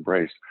the word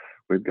embrace.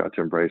 We've got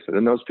to embrace it.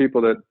 And those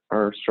people that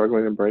are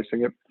struggling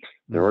embracing it,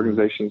 their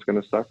organization is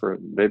going to suffer.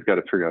 They've got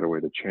to figure out a way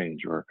to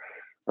change, or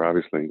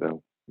obviously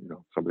they'll,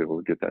 somebody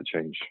will get that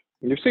change.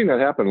 And you've seen that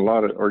happen in a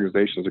lot of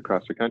organizations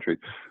across the country.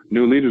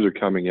 New leaders are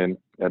coming in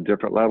at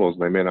different levels.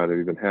 They may not have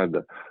even had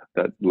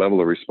that level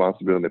of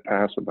responsibility in the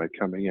past, but by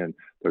coming in,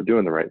 they're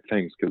doing the right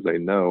things because they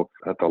know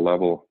at the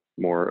level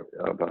more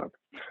of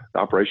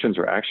operations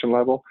or action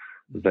level,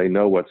 they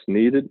know what's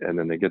needed, and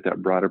then they get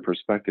that broader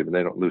perspective, and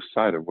they don't lose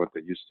sight of what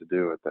they used to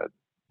do at that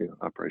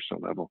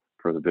operational level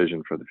for the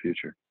vision for the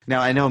future.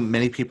 Now, I know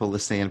many people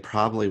listening, and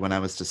probably when I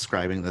was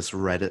describing this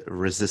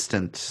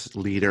resistant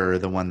leader,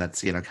 the one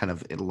that's kind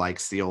of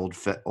likes the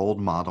old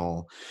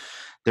model,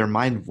 their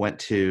mind went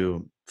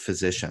to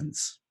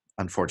physicians.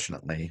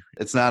 Unfortunately,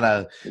 it's not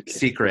a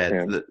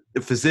secret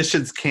that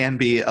physicians can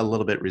be a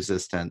little bit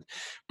resistant,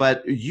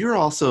 but you're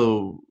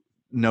also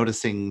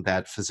noticing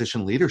that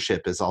physician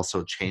leadership is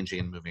also changing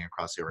and moving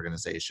across the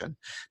organization.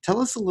 Tell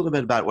us a little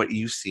bit about what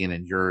you've seen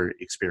in your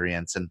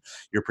experience and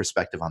your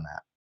perspective on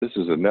that. This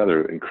is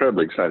another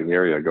incredibly exciting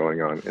area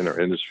going on in our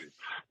industry.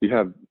 You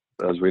have,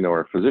 as we know,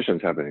 our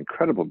physicians have an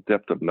incredible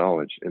depth of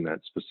knowledge in that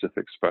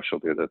specific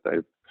specialty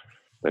that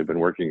they've been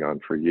working on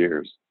for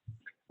years.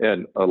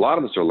 And a lot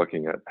of us are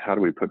looking at how do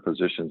we put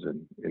physicians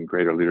in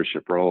greater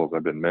leadership roles.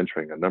 I've been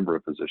mentoring a number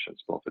of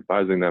physicians, both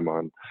advising them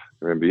on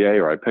their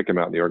MBA, or I pick them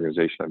out in the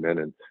organization I'm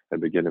in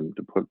and begin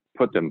to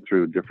put them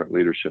through different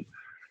leadership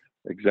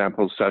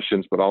example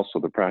sessions, but also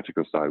the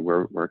practical side.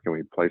 Where can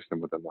we place them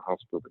within the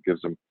hospital that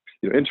gives them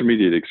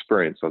intermediate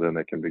experience, so then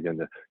they can begin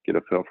to get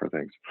a feel for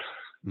things.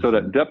 So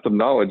that depth of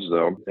knowledge,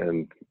 though,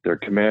 and their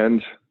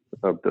command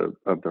of the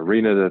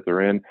arena that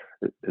they're in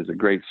is a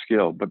great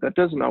skill, but that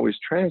doesn't always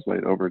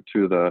translate over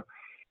to the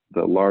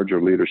larger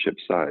leadership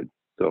side.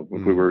 So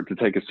if we were to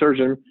take a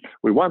surgeon,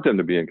 we want them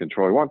to be in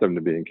control. We want them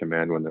to be in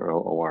command when they're in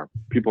OR.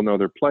 People know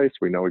their place.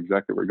 We know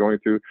exactly what we're going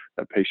through.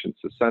 That patient's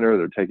the center.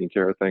 They're taking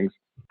care of things.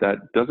 That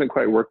doesn't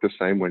quite work the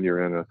same when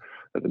you're in an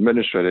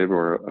administrative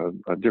or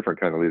a different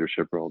kind of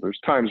leadership role. There's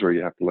times where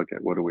you have to look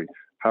at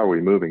how are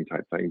we moving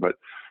type thing. But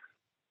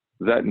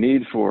that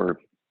need for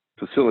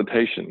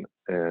facilitation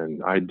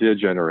and idea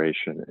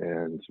generation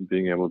and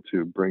being able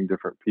to bring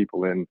different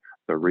people in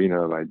the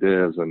arena of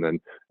ideas and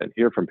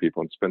hear from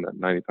people and spend that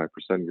 95%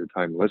 of your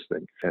time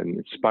listening and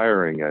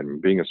inspiring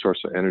and being a source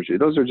of energy.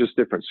 Those are just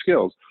different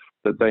skills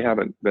that they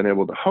haven't been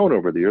able to hone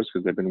over the years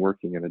because they've been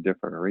working in a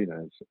different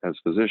arena as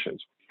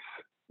physicians.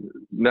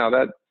 Now,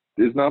 that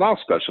is not all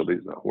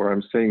specialties, though, where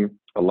I'm seeing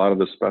a lot of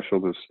the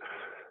specialists.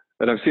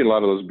 And I've seen a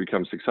lot of those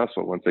become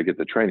successful once they get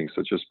the training. So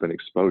it's just been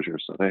exposure.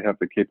 So they have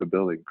the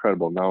capability,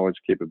 incredible knowledge,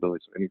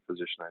 capability. So any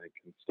physician, I think,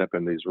 can step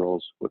in these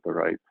roles with the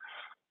right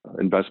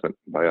investment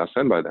by us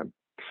and by them.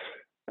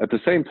 At the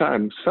same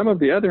time, some of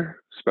the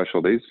other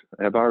specialties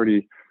have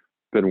already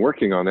been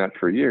working on that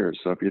for years.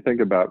 So if you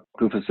think about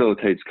who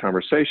facilitates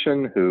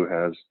conversation, who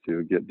has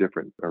to get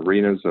different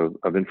arenas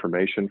of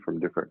information from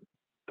different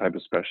type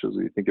of specialties,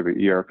 you think of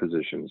your ER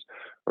physicians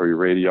or your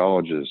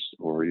radiologists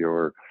or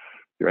your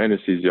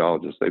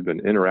anesthesiologists. They've been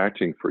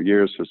interacting for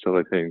years,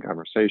 facilitating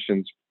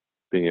conversations,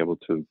 being able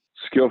to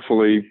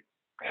skillfully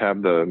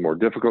have the more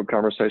difficult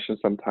conversations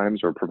sometimes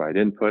or provide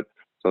input,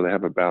 so they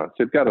have a balance.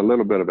 They've got a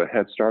little bit of a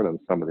head start on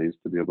some of these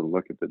to be able to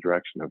look at the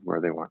direction of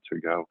where they want to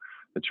go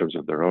in terms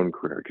of their own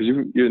career. Because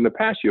in the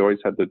past, you always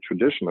had the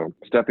traditional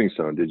stepping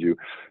stone. Did you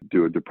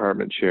do a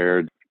department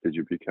chair? Did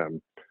you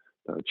become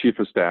chief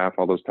of staff,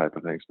 all those type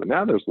of things. But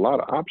now there's a lot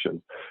of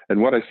options.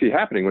 And what I see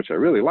happening, which I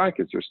really like,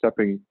 is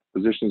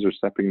physicians are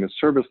stepping the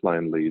service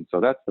line lead. So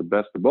that's the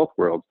best of both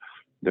worlds.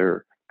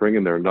 They're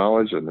bringing their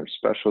knowledge and their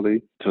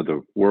specialty to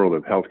the world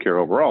of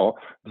healthcare overall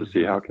to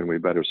see how can we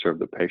better serve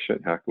the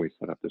patient, how can we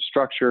set up the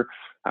structure,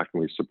 how can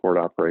we support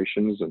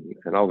operations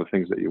and all the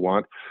things that you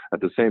want.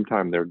 At the same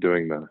time, they're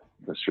doing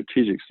the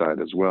strategic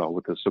side as well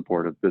with the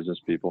support of business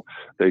people.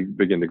 They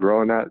begin to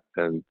grow in that,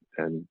 and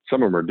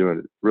some of them are doing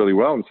it really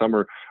well, and some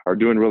are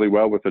doing really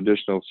well with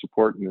additional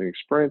support and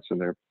experience, and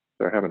they're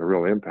having a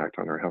real impact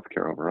on our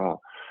healthcare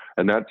overall.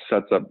 And that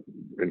sets up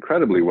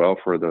incredibly well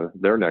for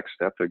their next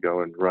step to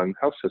go and run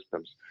health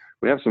systems.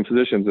 We have some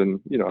physicians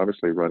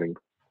obviously running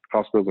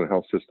hospitals and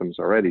health systems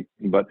already,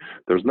 but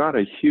there's not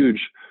a huge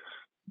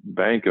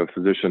bank of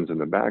physicians in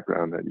the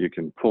background that you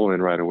can pull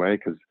in right away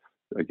because,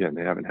 again,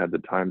 they haven't had the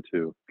time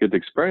to get the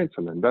experience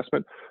and the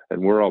investment. And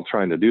we're all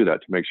trying to do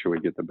that to make sure we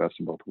get the best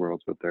of both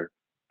worlds with their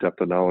depth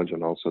of knowledge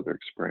and also their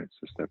experience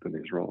to step in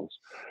these roles.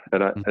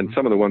 And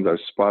some of the ones I've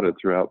spotted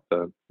throughout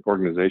the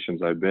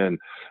organizations I've been,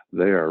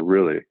 they are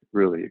really,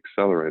 really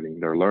accelerating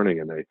their learning,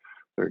 and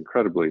they're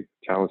incredibly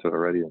talented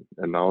already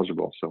and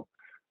knowledgeable. So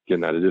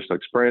getting that additional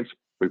experience,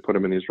 we put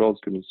them in these roles,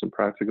 give them some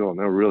practical, and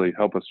they'll really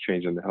help us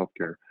change in the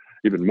healthcare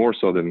even more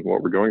so than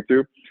what we're going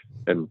through.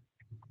 And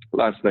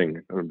last thing,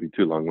 I don't want to be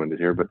too long-winded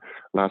here, but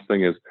last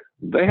thing is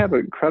they have an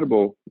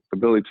incredible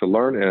ability to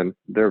learn, and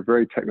they're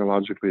very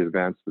technologically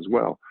advanced as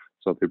well.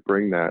 So they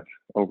bring that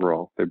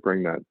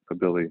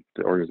ability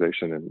to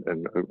organization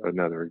and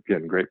another,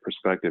 again, great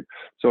perspective.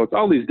 So it's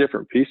all these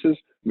different pieces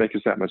make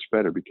us that much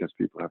better because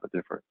people have a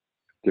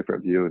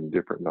different view and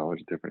different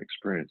knowledge, different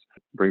experience.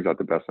 It brings out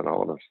the best in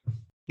all of us.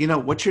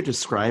 What you're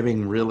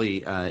describing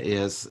really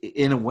is,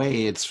 in a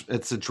way,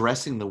 it's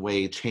addressing the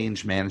way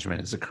change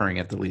management is occurring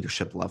at the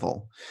leadership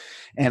level.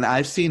 And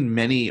I've seen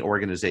many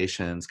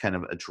organizations kind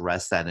of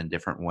address that in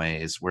different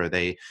ways, where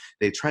they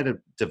try to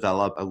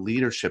develop a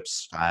leadership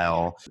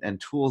style and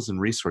tools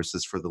and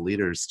resources for the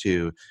leaders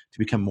to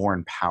become more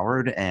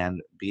empowered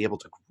and be able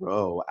to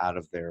grow out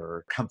of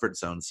their comfort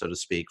zone, so to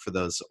speak, for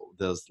those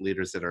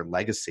leaders that are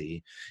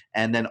legacy,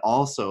 and then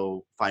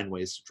also find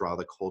ways to draw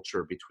the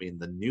culture between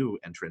the new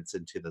entrants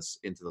into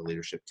the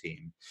leadership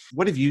team.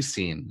 What have you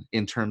seen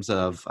in terms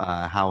of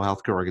how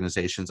healthcare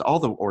organizations, all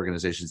the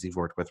organizations you've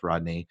worked with,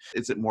 Rodney,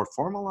 is it more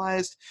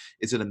formalized?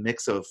 Is it a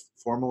mix of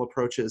formal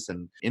approaches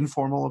and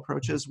informal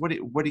approaches? What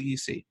do you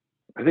see?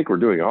 I think we're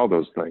doing all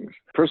those things.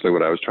 Personally,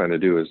 what I was trying to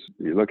do is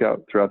you look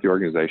out throughout the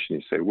organization,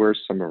 you say, where's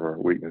some of our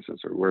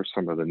weaknesses or where's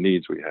some of the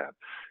needs we have?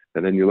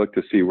 And then you look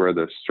to see where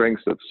the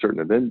strengths of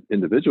certain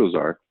individuals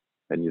are.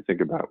 And you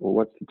think about, well,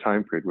 what's the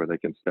time period where they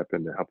can step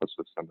in to help us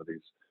with some of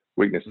these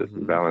weaknesses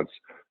and balance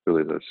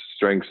really the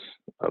strengths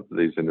of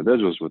these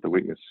individuals with the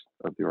weakness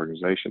of the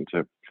organization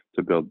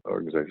to build the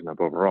organization up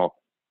overall.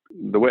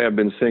 The way I've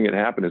been seeing it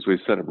happen is we've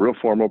set up real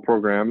formal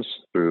programs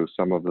through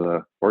some of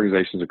the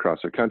organizations across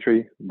the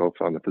country, both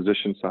on the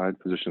physician side,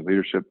 physician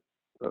leadership,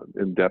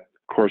 in-depth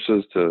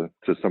courses to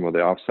some of the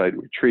offsite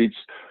retreats,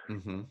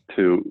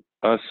 to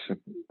us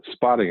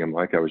spotting them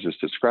like I was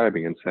just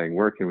describing and saying,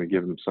 where can we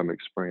give them some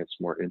experience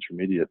more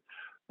intermediate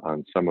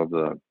on some of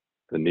the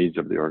needs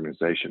of the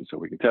organization so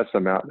we can test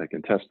them out, and they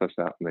can test us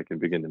out, and they can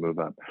begin to move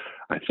up.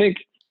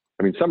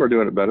 Some are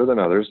doing it better than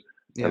others.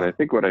 Yeah. And I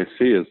think what I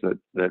see is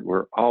that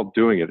we're all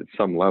doing it at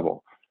some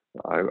level.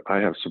 I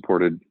have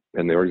supported,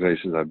 and the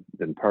organizations I've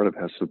been part of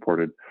has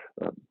supported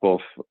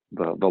both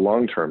the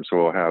long term.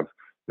 So we'll have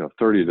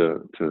 30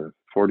 to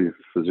 40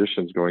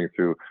 physicians going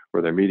through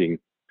where they're meeting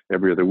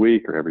every other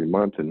week or every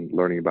month and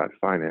learning about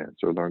finance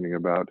or learning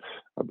about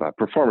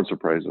performance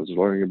appraisals,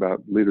 learning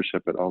about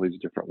leadership at all these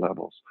different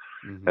levels.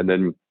 And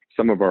then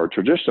some of our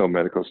traditional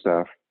medical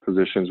staff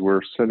physicians,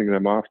 we're sending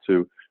them off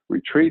to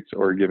retreats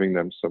or giving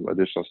them some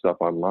additional stuff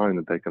online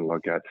that they can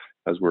look at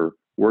as we're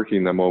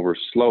working them over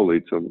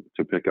slowly to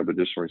pick up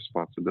additional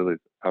responsibilities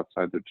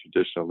outside the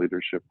traditional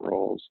leadership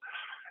roles.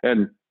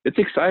 And it's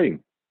exciting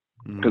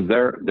because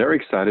they're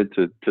excited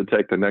to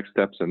take the next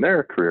steps in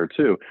their career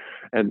too.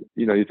 And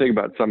you think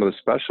about some of the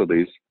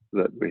specialties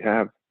that we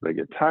have, they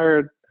get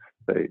tired,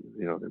 they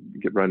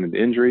get run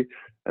into injury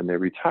and they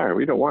retire.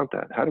 We don't want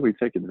that. How do we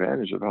take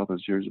advantage of all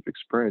those years of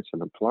experience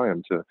and apply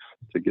them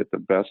to get the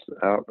best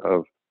out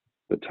of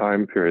the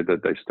time period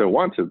that they still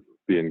want to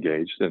be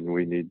engaged? And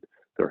we need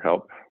their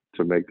help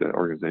to make the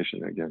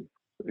organization, again,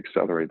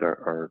 accelerate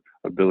our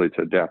ability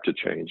to adapt to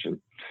change.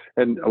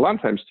 And a lot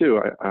of times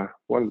too,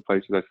 one of the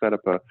places I set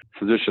up a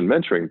physician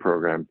mentoring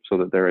program so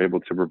that they're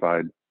able to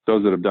provide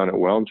those that have done it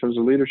well in terms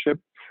of leadership.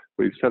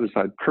 We've set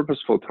aside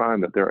purposeful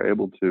time that they're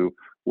able to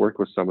work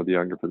with some of the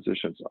younger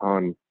physicians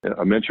on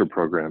a mentor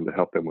program to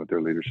help them with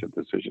their leadership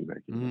decision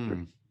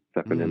making,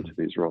 stepping into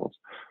these roles.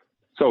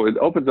 So it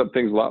opens up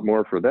things a lot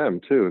more for them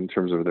too in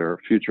terms of their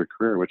future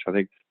career, which I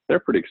think they're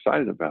pretty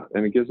excited about,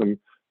 and it gives them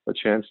a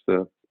chance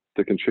to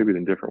contribute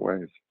in different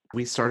ways.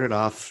 We started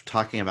off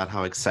talking about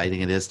how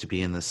exciting it is to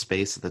be in this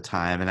space at the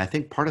time. And I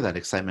think part of that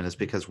excitement is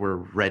because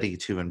we're ready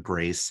to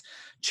embrace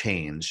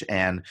change.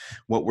 And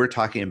what we're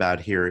talking about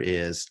here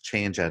is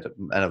change at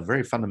a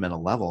very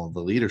fundamental level,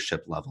 the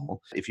leadership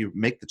level. If you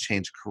make the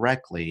change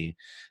correctly,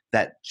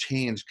 that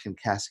change can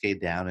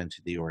cascade down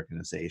into the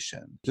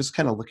organization. Just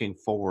kind of looking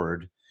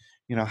forward,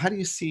 how do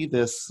you see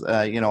this?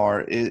 Are we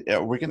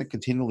going to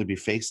continually be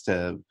faced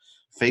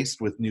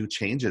with new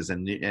changes,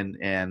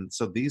 and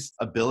so these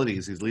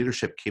abilities, these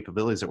leadership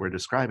capabilities that we're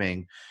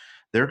describing,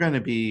 they're going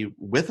to be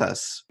with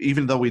us,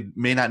 even though we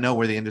may not know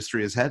where the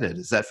industry is headed.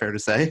 Is that fair to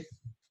say?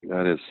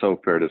 That is so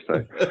fair to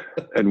say.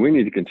 And we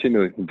need to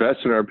continually invest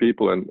in our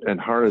people and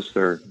harness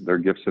their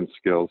gifts and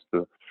skills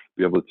to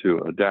be able to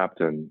adapt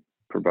and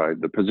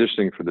provide the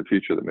positioning for the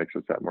future that makes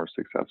us that more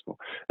successful.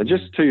 And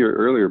just to your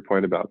earlier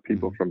point about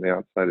people from the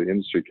outside of the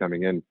industry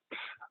coming in,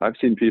 I've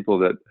seen people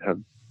that have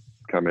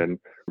come in,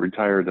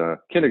 retired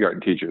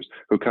kindergarten teachers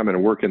who come in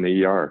and work in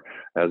the ER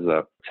as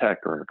a tech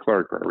or a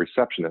clerk or a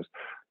receptionist.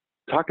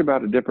 Talk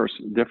about a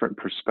different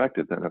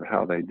perspective then of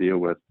how they deal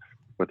with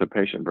a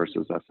patient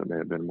versus us that may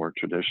have been more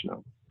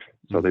traditional.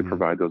 So they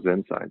provide those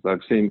insights.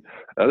 I've seen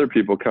other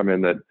people come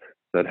in that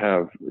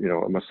have,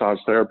 a massage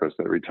therapist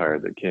that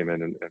retired that came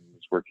in and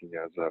was working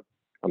as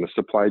on the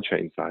supply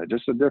chain side.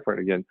 Just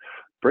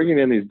bringing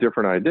in these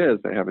different ideas.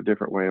 They have a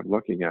different way of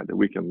looking at it that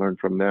we can learn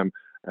from them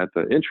at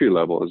the entry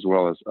level, as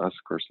well as us,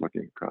 of course,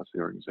 looking across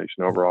the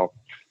organization. Overall,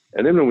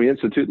 And then when we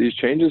institute these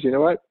changes, you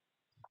know what?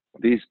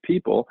 These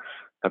people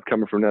have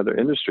come from another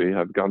industry,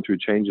 have gone through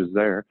changes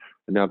there,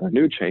 and now they're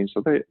new change.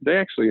 So they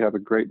actually have a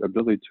great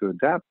ability to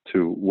adapt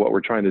to what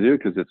we're trying to do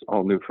because it's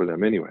all new for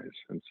them anyways.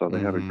 And so they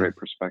have a great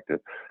perspective.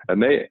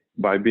 And they,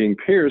 by being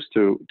peers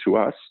to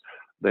us,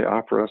 they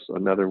offer us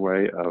another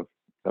way of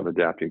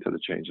adapting to the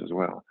change as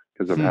well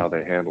because of how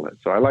they handle it.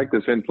 So I like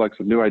this influx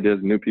of new ideas,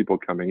 new people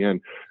coming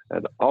in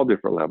at all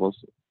different levels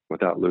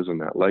without losing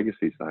that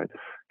legacy side.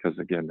 Because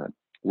again, that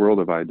world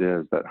of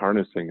ideas, that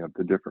harnessing of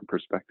the different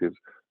perspectives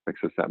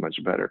makes us that much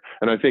better.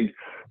 And I think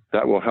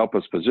that will help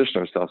us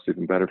position ourselves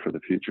even better for the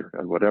future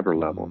at whatever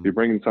level. If you're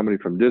bringing somebody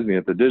from Disney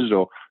at the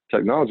digital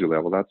technology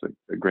level, that's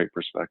a great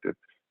perspective.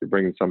 If you're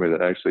bringing somebody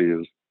that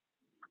actually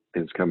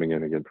is coming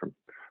in again from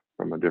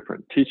a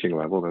different teaching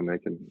level, then they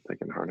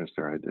can harness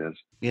their ideas.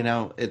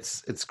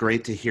 It's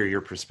great to hear your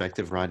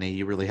perspective, Rodney.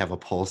 You really have a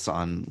pulse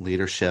on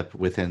leadership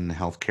within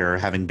healthcare,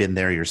 having been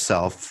there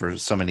yourself for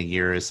so many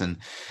years, and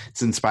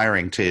it's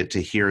inspiring to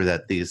hear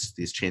that these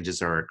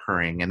changes are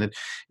occurring, and it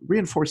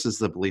reinforces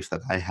the belief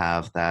that I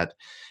have that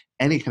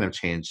any kind of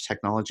change,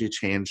 technology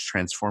change,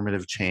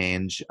 transformative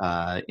change,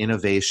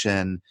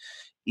 innovation,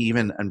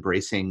 even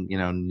embracing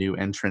new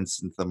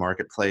entrants into the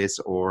marketplace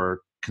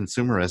or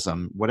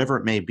consumerism, whatever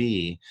it may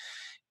be,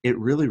 it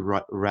really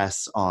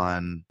rests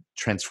on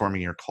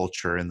transforming your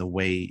culture and the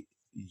way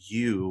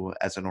you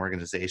as an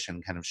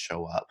organization kind of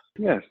show up.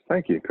 Yes,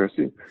 thank you,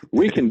 Christy.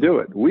 We can do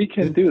it. We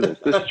can do this.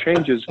 This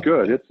change is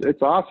good.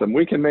 It's awesome.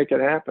 We can make it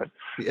happen.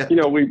 Yeah.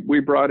 We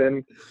brought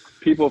in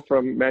people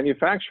from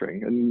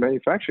manufacturing, and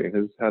manufacturing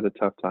has had a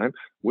tough time.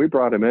 We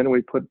brought them in and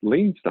we put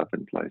lean stuff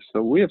in place.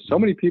 So we have so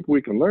many people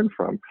we can learn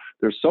from.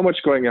 There's so much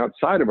going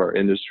outside of our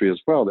industry as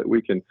well that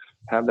we can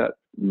have that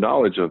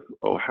knowledge of,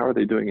 how are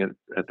they doing it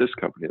at this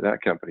company,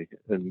 that company,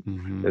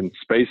 and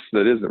space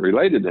that isn't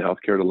related to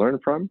healthcare to learn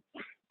from,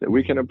 that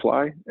we can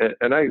apply.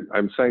 And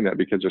I'm saying that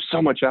because there's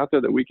so much out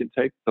there that we can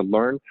take to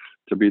learn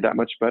to be that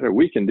much better.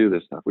 We can do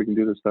this stuff. We can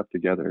do this stuff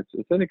together.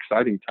 It's an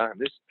exciting time.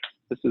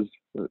 This is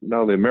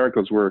not only the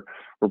miracles we're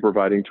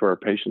providing to our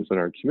patients and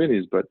our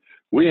communities, but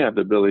we have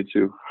the ability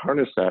to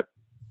harness that.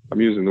 I'm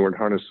using the word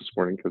harness this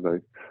morning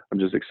because I'm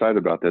just excited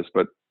about this,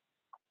 but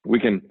we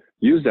can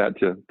use that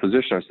to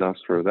position ourselves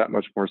for that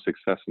much more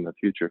success in the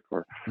future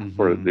for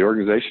the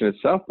organization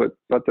itself, but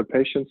the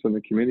patients and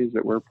the communities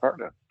that we're a part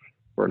of.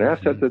 We're an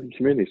asset to the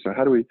community. So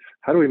how do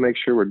we make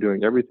sure we're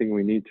doing everything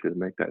we need to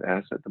make that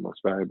asset the most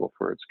valuable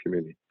for its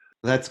community?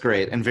 That's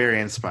great and very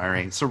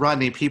inspiring. So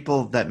Rodney,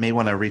 people that may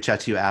want to reach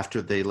out to you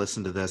after they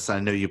listen to this, I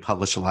know you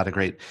publish a lot of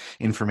great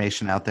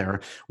information out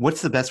there.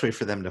 What's the best way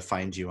for them to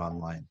find you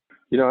online?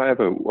 I have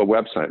a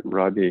website,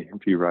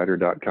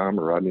 rodneyvryder.com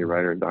or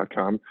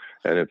rodneyryder.com.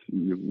 And if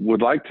you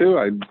would like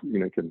to,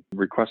 can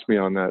request me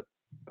on that,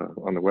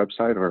 on the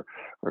website or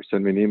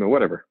send me an email,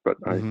 whatever. But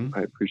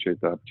I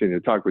appreciate the opportunity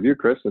to talk with you,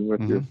 Chris, and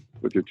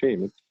with your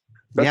team. It's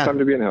best time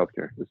to be in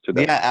healthcare is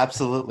today. Yeah,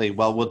 absolutely.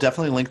 Well, we'll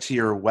definitely link to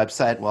your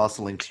website. We'll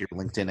also link to your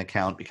LinkedIn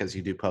account because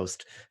you do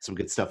post some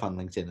good stuff on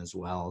LinkedIn as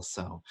well.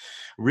 So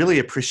really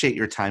appreciate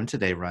your time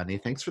today, Rodney.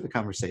 Thanks for the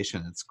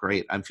conversation. It's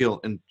great. I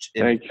feel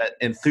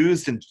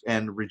enthused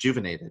and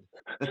rejuvenated.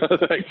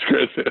 Thanks,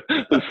 Chris.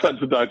 It's fun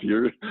to talk to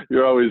you.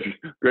 You're always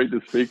great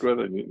to speak with,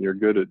 and you're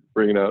good at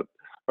bringing out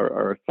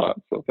our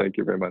thoughts. So thank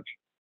you very much.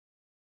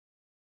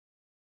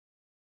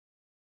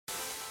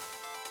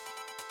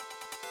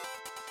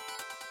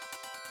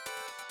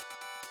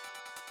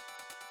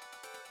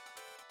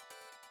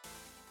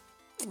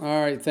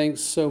 All right.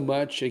 Thanks so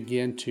much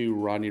again to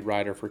Rodney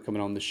Ryder for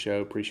coming on the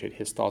show. Appreciate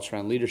his thoughts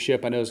around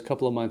leadership. I know it's a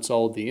couple of months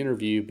old, the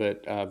interview,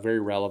 but very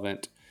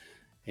relevant.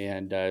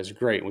 And it's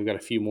great. We've got a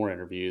few more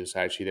interviews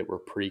actually that were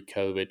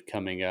pre-COVID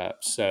coming up.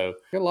 So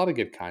got a lot of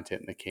good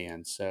content in the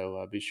can.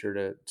 So be sure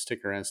to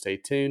stick around, stay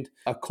tuned.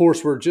 Of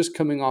course, we're just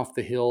coming off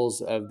the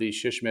heels of the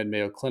SHSMD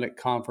Mayo Clinic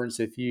Conference.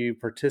 If you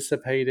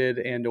participated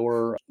and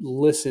or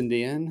listened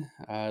in,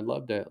 I'd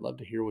love to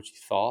hear what you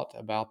thought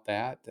about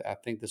that. I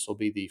think this will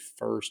be the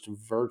first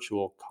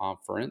virtual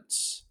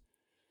conference.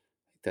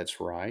 That's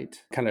right.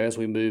 Kind of as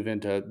we move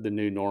into the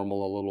new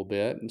normal a little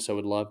bit. And so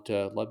we'd love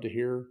to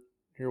hear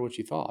what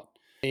you thought.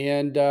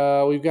 And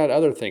we've got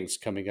other things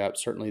coming up,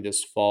 certainly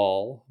this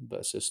fall,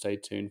 but so stay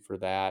tuned for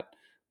that.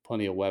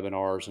 Plenty of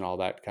webinars and all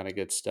that kind of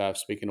good stuff.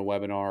 Speaking of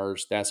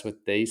webinars, That's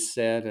What They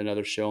Said,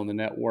 another show on the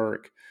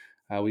network.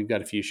 We've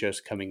got a few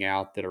shows coming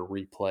out that are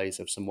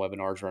replays of some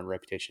webinars around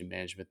reputation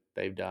management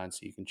that they've done, so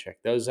you can check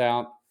those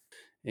out.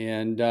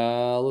 And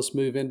let's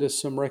move into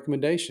some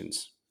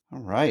recommendations. All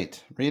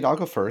right, Reed, I'll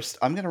go first.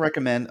 I'm going to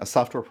recommend a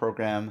software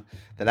program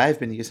that I've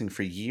been using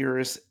for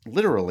years,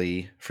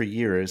 literally for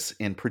years,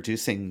 in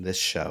producing this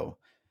show,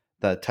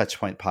 the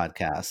Touchpoint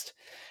podcast,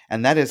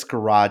 and that is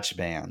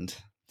GarageBand.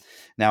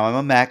 Now, I'm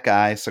a Mac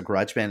guy, so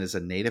GarageBand is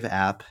a native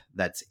app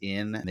that's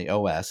in the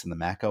OS, in the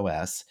Mac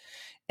OS,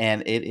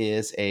 and it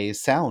is a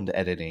sound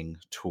editing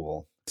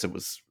tool. So it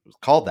was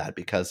called that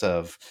because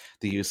of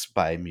the use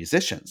by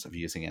musicians of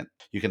using it.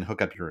 You can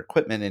hook up your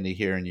equipment into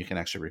here and you can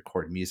actually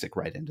record music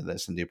right into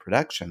this and do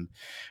production.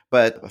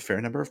 But a fair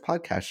number of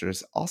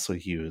podcasters also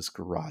use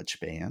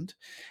GarageBand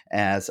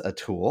as a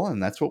tool,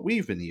 and that's what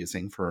we've been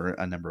using for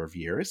a number of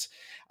years.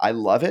 I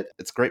love it.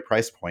 It's a great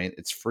price point.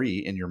 It's free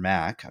in your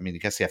Mac. I mean, I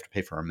guess you have to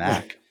pay for a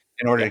Mac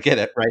in order Yeah. to get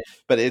it, right?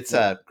 But it's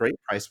Yeah. a great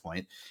price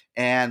point.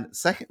 And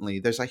secondly,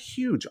 there's a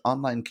huge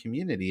online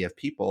community of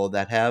people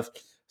that have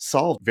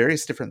solved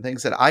various different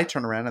things that I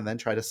turn around and then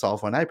try to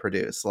solve when I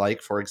produce.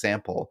 Like, for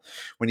example,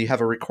 when you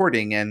have a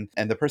recording and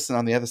the person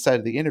on the other side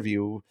of the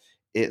interview,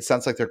 it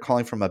sounds like they're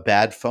calling from a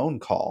bad phone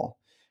call.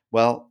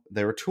 Well,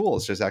 there are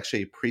tools. There's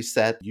actually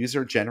preset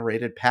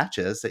user-generated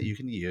patches that you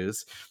can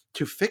use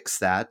to fix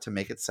that to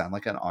make it sound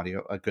like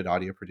a good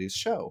audio produced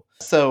show.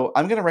 So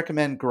I'm going to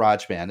recommend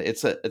GarageBand.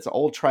 It's an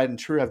old tried and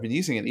true. I've been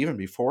using it even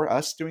before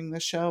us doing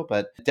this show,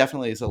 but it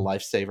definitely is a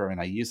lifesaver,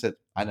 and I use it,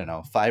 I don't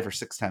know, 5 or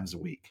 6 times a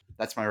week.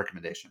 That's my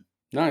recommendation.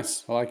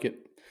 Nice. I like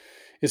it.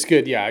 It's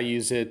good. Yeah, I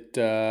use it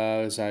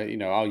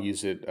I'll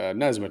use it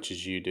not as much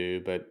as you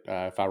do, but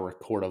if I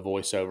record a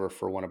voiceover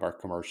for one of our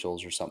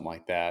commercials or something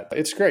like that,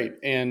 it's great.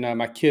 And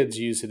my kids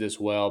use it as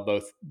well.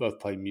 Both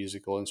play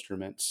musical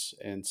instruments,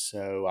 and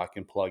so I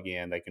can plug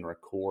in. They can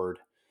record.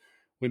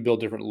 We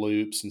build different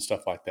loops and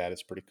stuff like that.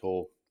 It's pretty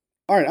cool.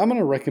 All right, I'm going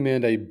to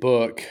recommend a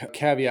book.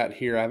 Caveat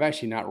here: I've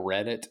actually not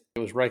read it. It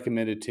was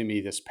recommended to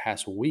me this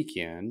past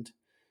weekend.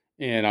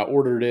 And I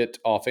ordered it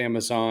off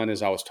Amazon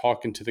as I was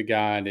talking to the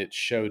guy, and it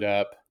showed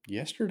up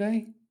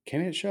yesterday.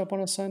 Can it show up on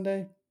a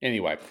Sunday?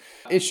 Anyway,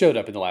 it showed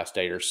up in the last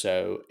day or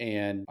so,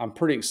 and I'm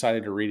pretty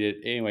excited to read it.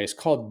 Anyway, it's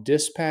called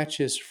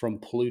Dispatches from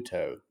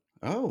Pluto.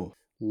 Oh,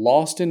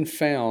 Lost and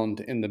Found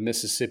in the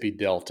Mississippi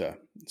Delta.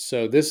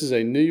 So this is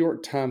a New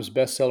York Times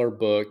bestseller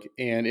book,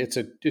 and it's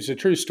a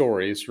true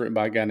story. It's written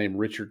by a guy named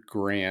Richard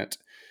Grant.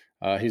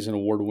 He's an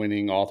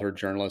award-winning author,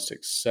 journalist,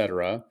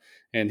 etc.,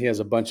 and he has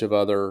a bunch of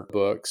other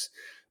books.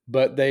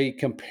 But they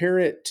compare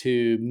it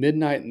to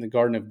Midnight in the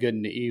Garden of Good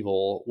and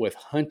Evil with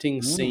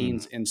hunting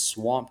scenes and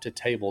swamp to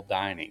table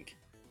dining.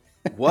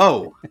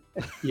 whoa.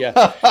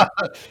 Yeah.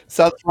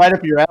 Sounds right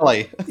up your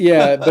alley.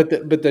 Yeah,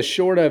 but the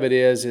short of it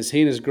is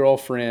he and his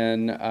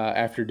girlfriend,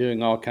 after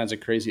doing all kinds of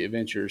crazy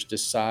adventures,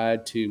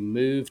 decide to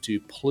move to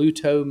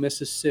Pluto,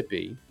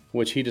 Mississippi,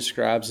 which he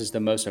describes as the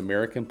most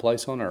American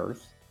place on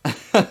earth.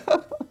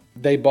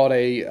 They bought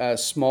a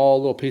small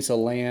little piece of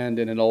land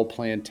in an old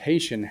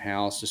plantation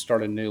house to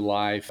start a new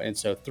life, and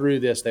so through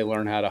this, they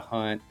learn how to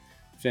hunt,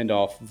 fend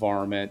off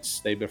varmints.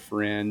 They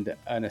befriend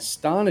an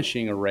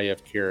astonishing array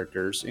of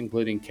characters,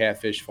 including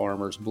catfish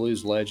farmers,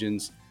 blues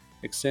legends,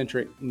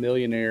 eccentric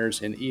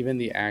millionaires, and even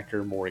the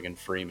actor Morgan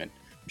Freeman.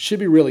 Should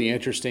be really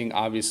interesting.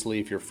 Obviously,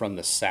 if you're from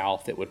the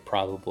South, it would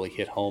probably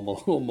hit home a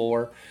little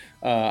more.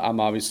 I'm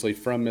obviously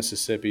from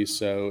Mississippi,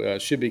 so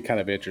it should be kind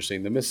of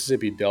interesting. The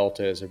Mississippi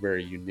Delta is a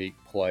very unique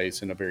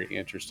place and a very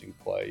interesting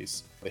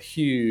place. A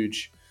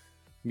huge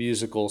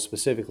musical,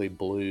 specifically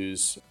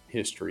blues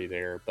history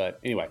there. But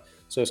anyway,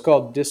 so it's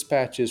called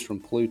Dispatches from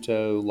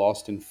Pluto,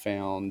 Lost and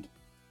Found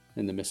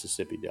in the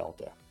Mississippi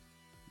Delta.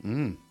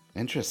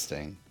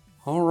 Interesting.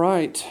 All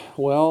right.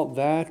 Well,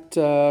 that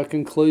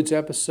concludes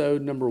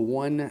episode number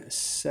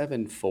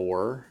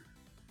 174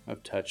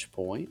 of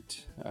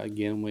Touchpoint.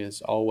 Again,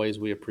 as always,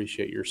 we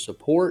appreciate your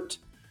support,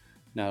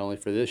 not only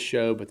for this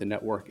show, but the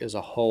network as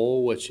a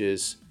whole, which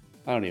is,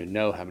 I don't even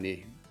know how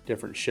many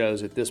different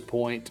shows at this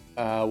point,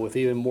 with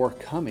even more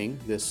coming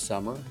this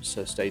summer.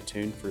 So stay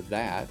tuned for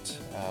that.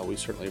 We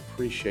certainly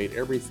appreciate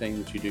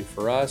everything that you do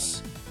for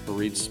us. For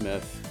Reed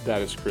Smith,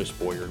 that is Chris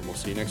Boyer, and we'll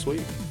see you next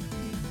week.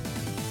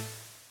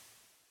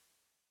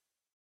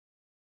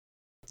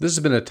 This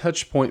has been a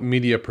Touchpoint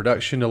Media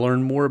production. To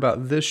learn more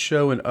about this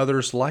show and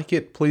others like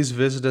it, please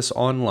visit us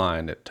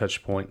online at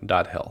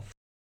touchpoint.health.